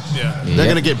 longer. Yeah. They're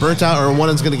going to get burnt out, or one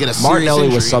is going to get a serious Martinelli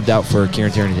injury. was subbed out for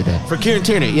Kieran Tierney today. For Kieran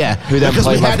Tierney, yeah. Who then because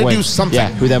played we left had to wing. do something. Yeah,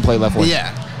 who then played left wing.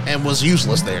 Yeah, and was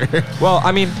useless there. Well,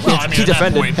 I mean, Well, he at that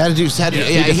defended. point- Had to do.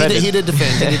 Yeah, he did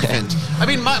defend. He did defend. I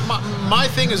mean, my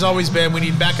thing has always been we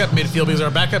need backup midfield because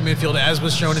our backup midfield, as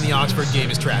was shown in the Oxford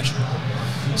game, is trash.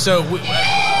 So,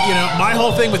 my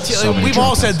whole thing with So many we've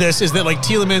all dropouts. said this is that like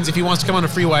Tielemans, if he wants to come on a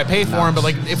free, why pay for him? But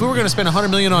like, if we were going to spend 100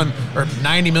 million on or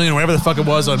 90 million, or whatever the fuck it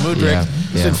was on Mudryk,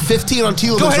 Yeah. Spend 15 on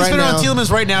Tielemans go ahead and right spend it now. on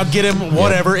Tielemans right now. Get him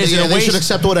whatever. Is Yeah, it a they waste? should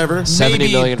accept whatever. 70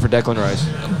 Maybe. million for Declan Rice.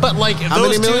 But like How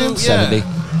those many million? two, yeah, 70.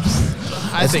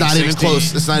 I It's think not even 60.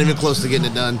 close. It's not even close to getting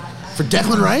it done. For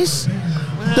Declan Rice,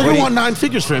 they're do gonna you- want 9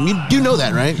 figures for him. You do know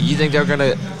that, right? You think they're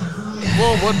gonna?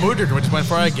 Well, what Mudryk which went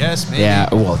for, I guess. Maybe. Yeah.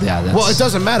 Well, yeah. That's, Well, it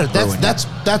doesn't matter. Ruined. That's.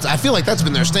 I feel like that's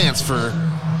been their stance for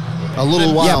a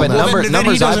little while Yeah, but now. then he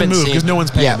numbers I've doesn't been move seeing 'cause no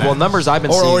one's paying Yeah. that. Well, numbers I've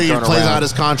been or seeing he thrown plays around. out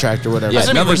his contract or whatever. Yeah, I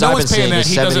mean, numbers no I've been one's paying seeing that, is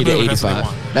he doesn't 70 to move, that's what they 85.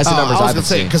 want. That's the numbers I was I've been gonna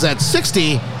say seeing. because at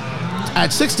 60.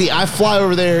 At 60, I fly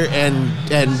over there and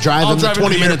drive I'll him drive him to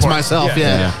 20 the minutes airport. myself. Yeah.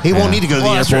 Yeah, Yeah. he won't Yeah. need to go to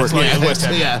Well, the that's true. airport. It's like West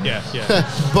Ham. Yeah, Yeah.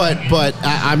 but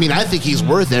I mean, I think he's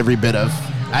worth every bit of.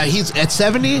 He's at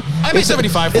 70. I made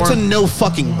 75 for It's a him. no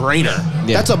fucking brainer.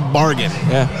 Yeah. That's a bargain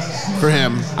Yeah. for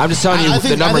him. I'm just telling you I the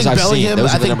think, numbers I think I've seen. Bellingham, Those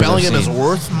are I the think numbers I've Bellingham is seen.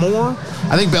 worth more.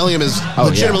 I think Bellingham is Oh, yeah.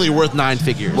 legitimately worth 9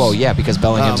 figures. Well, yeah, because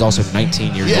Bellingham's also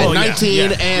 19 years Yeah, old.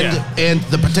 19, yeah. and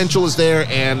the potential is there,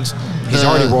 and He's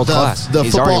already world class. The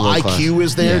He's already football world class. IQ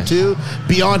is there Yeah. too,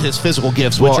 beyond his physical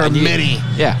gifts, which are and many.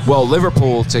 Yeah. Well,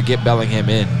 Liverpool to get Bellingham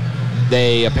in,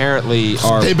 they apparently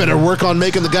are. They better work on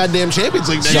making the goddamn Champions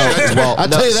League next So, year. well, I'll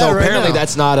no, tell you that so right apparently now.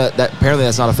 that's not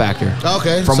a factor.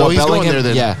 Okay, From so what he's going Bellingham, there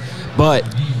then. yeah. But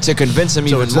to convince him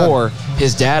So even it's up. more,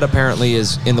 his dad apparently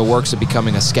is in the works of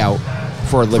becoming a scout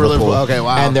for Liverpool. Liverpool, okay,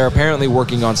 wow. And they're apparently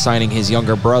working on signing his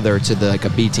younger brother to a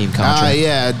B team contract.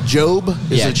 Yeah, Job.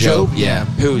 Is yeah, it Job? Yeah,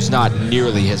 who's not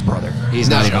nearly his brother. He's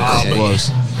not even Job.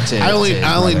 close. To I only his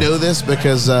know brother. this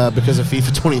because of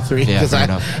FIFA 23. Yeah, fair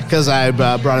enough. Because I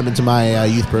brought him into my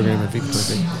youth program in FIFA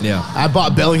 23. Yeah. I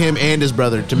bought Bellingham and his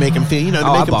brother to make him feel, Oh,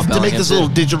 I bought to make Bellingham this too. little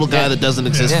digital guy Yeah. that doesn't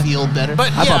exist Yeah. feel better.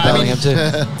 But I yeah, bought I mean,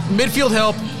 Bellingham too. midfield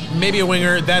help, maybe a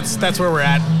winger. That's where we're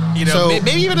at. So-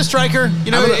 Maybe even a striker.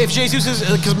 You know, I'm gonna- if Jesus is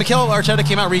because Mikel Arteta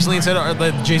came out recently and said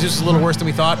that Jesus is a little worse than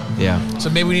we thought. Yeah. So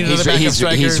maybe we need another backup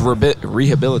striker. He's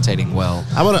rehabilitating well.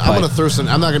 I'm but- gonna throw some.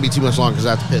 I'm not gonna be too much long because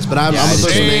I have to piss. But I'm Yeah, gonna I throw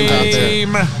just- some names out there.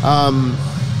 Same.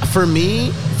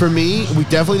 For me, we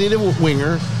definitely need a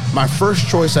winger. My first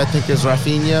choice, I think, is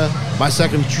Rafinha. My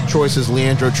second choice is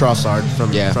Leandro Trossard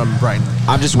from Brighton.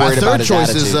 I'm just worried My about third his choice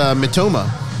is attitude. Mitoma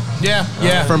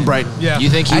Yeah. from Brighton. Yeah. You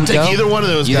think he I'd would take go? either one of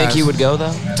those You guys. think he would go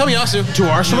though? Tomiyasu To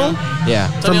Arsenal? Yeah.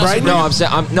 From Tomiyasu Brighton? No, I'm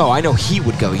saying no. I know he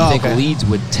would go. You Oh, think okay. Leeds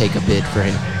would take a bid for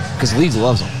him because Leeds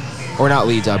loves him, or not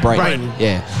Leeds? Brighton. Brighton.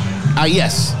 Yeah.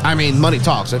 Yes. I mean, money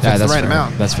talks. If Yeah, it's the that's right fair.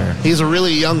 amount. That's fair. He's a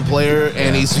really young player,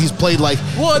 and Yeah. he's played like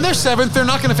Well, and they're seventh. They're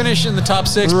not going to finish in the top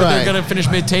 6, but Right. they're going to finish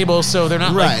mid-table. So they're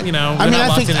not right. like, you know. I they're mean, not I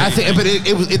locked think, in anything. but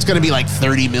it's going to be like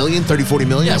 30 million, 30, 40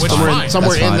 million. Yeah, which is somewhere fine.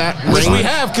 somewhere That's in fine. that That's Which range. we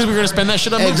have because we're going to spend that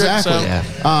shit on Mudryk. Exactly. So.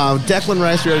 Yeah. Declan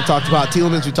Rice, we already talked about.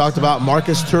 Tielemans, we talked about.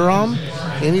 Marcus Thuram.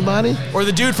 Anybody? Or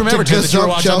the dude from Everton that you were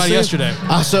watching about yesterday.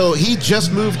 So he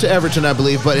just moved to Everton, I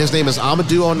believe, but his name is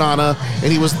Amadou Onana,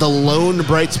 and he was the lone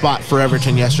bright spot for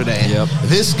Everton yesterday. Yep.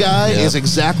 This guy Yep. is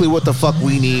exactly what the fuck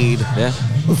we need Yeah.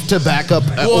 to back up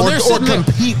Well, they're or sitting there-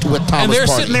 compete with Thomas And they're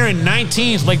Partey. sitting there in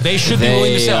 19th, like they should be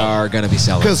willing to They sell. are going to be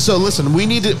selling. Because so listen, we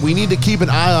need to keep an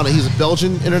eye on it. He's a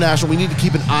Belgian international. We need to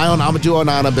keep an eye on Amadou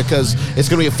Onana because it's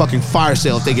going to be a fucking fire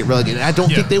sale if they get relegated. I don't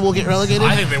Yeah. think they will get relegated.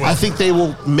 I think they will. I think they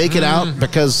will make it out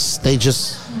because they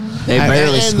just. They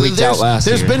barely and squeaked there's- out last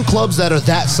There's year. been clubs that are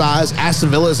that size.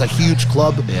 Aston Villa is a huge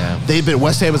club. Yeah.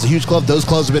 West Ham is a huge club. Those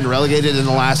clubs have been relegated in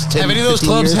the last 10 Have any of those 15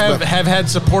 clubs years, have but- had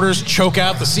supporters choke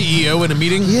out the CEO in a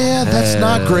meeting? Yeah, that's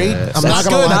not great. I'm not That's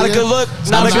gonna good. lie Not to a you. good look. I'm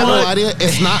Not a not good gonna look. lie to you.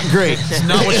 It's not great. It's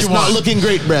not what you It's want. not looking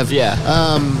great, Brev. Yeah.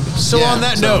 So Yeah, on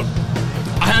that so- note,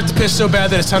 I have to piss so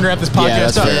bad that it's time to wrap this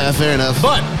podcast that's up. fair. Yeah, fair enough.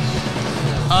 But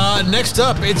next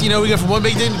up, it's we go from one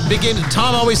big game.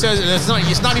 Tom always says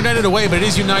it's not United away, but it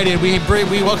is United. We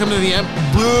welcome to the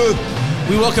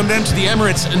we welcome them to the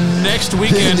Emirates next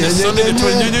weekend, Sunday the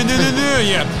 20th.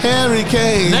 Yeah. Harry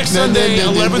Kane. Next Sunday,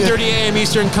 11:30 a.m.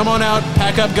 Eastern. Come on out,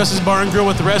 pack up Gus's Bar and Grill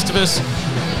with the rest of us.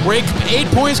 We're 8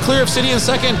 points clear of City in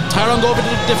second. Tied on goal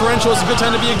differential. It's a good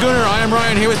time to be a Gooner. I am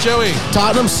Ryan here with Joey.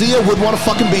 Tottenham, see ya. Would want to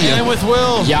fucking be ya. And with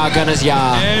Will. Ya Gunners,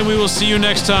 ya. And we will see you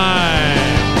next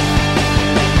time.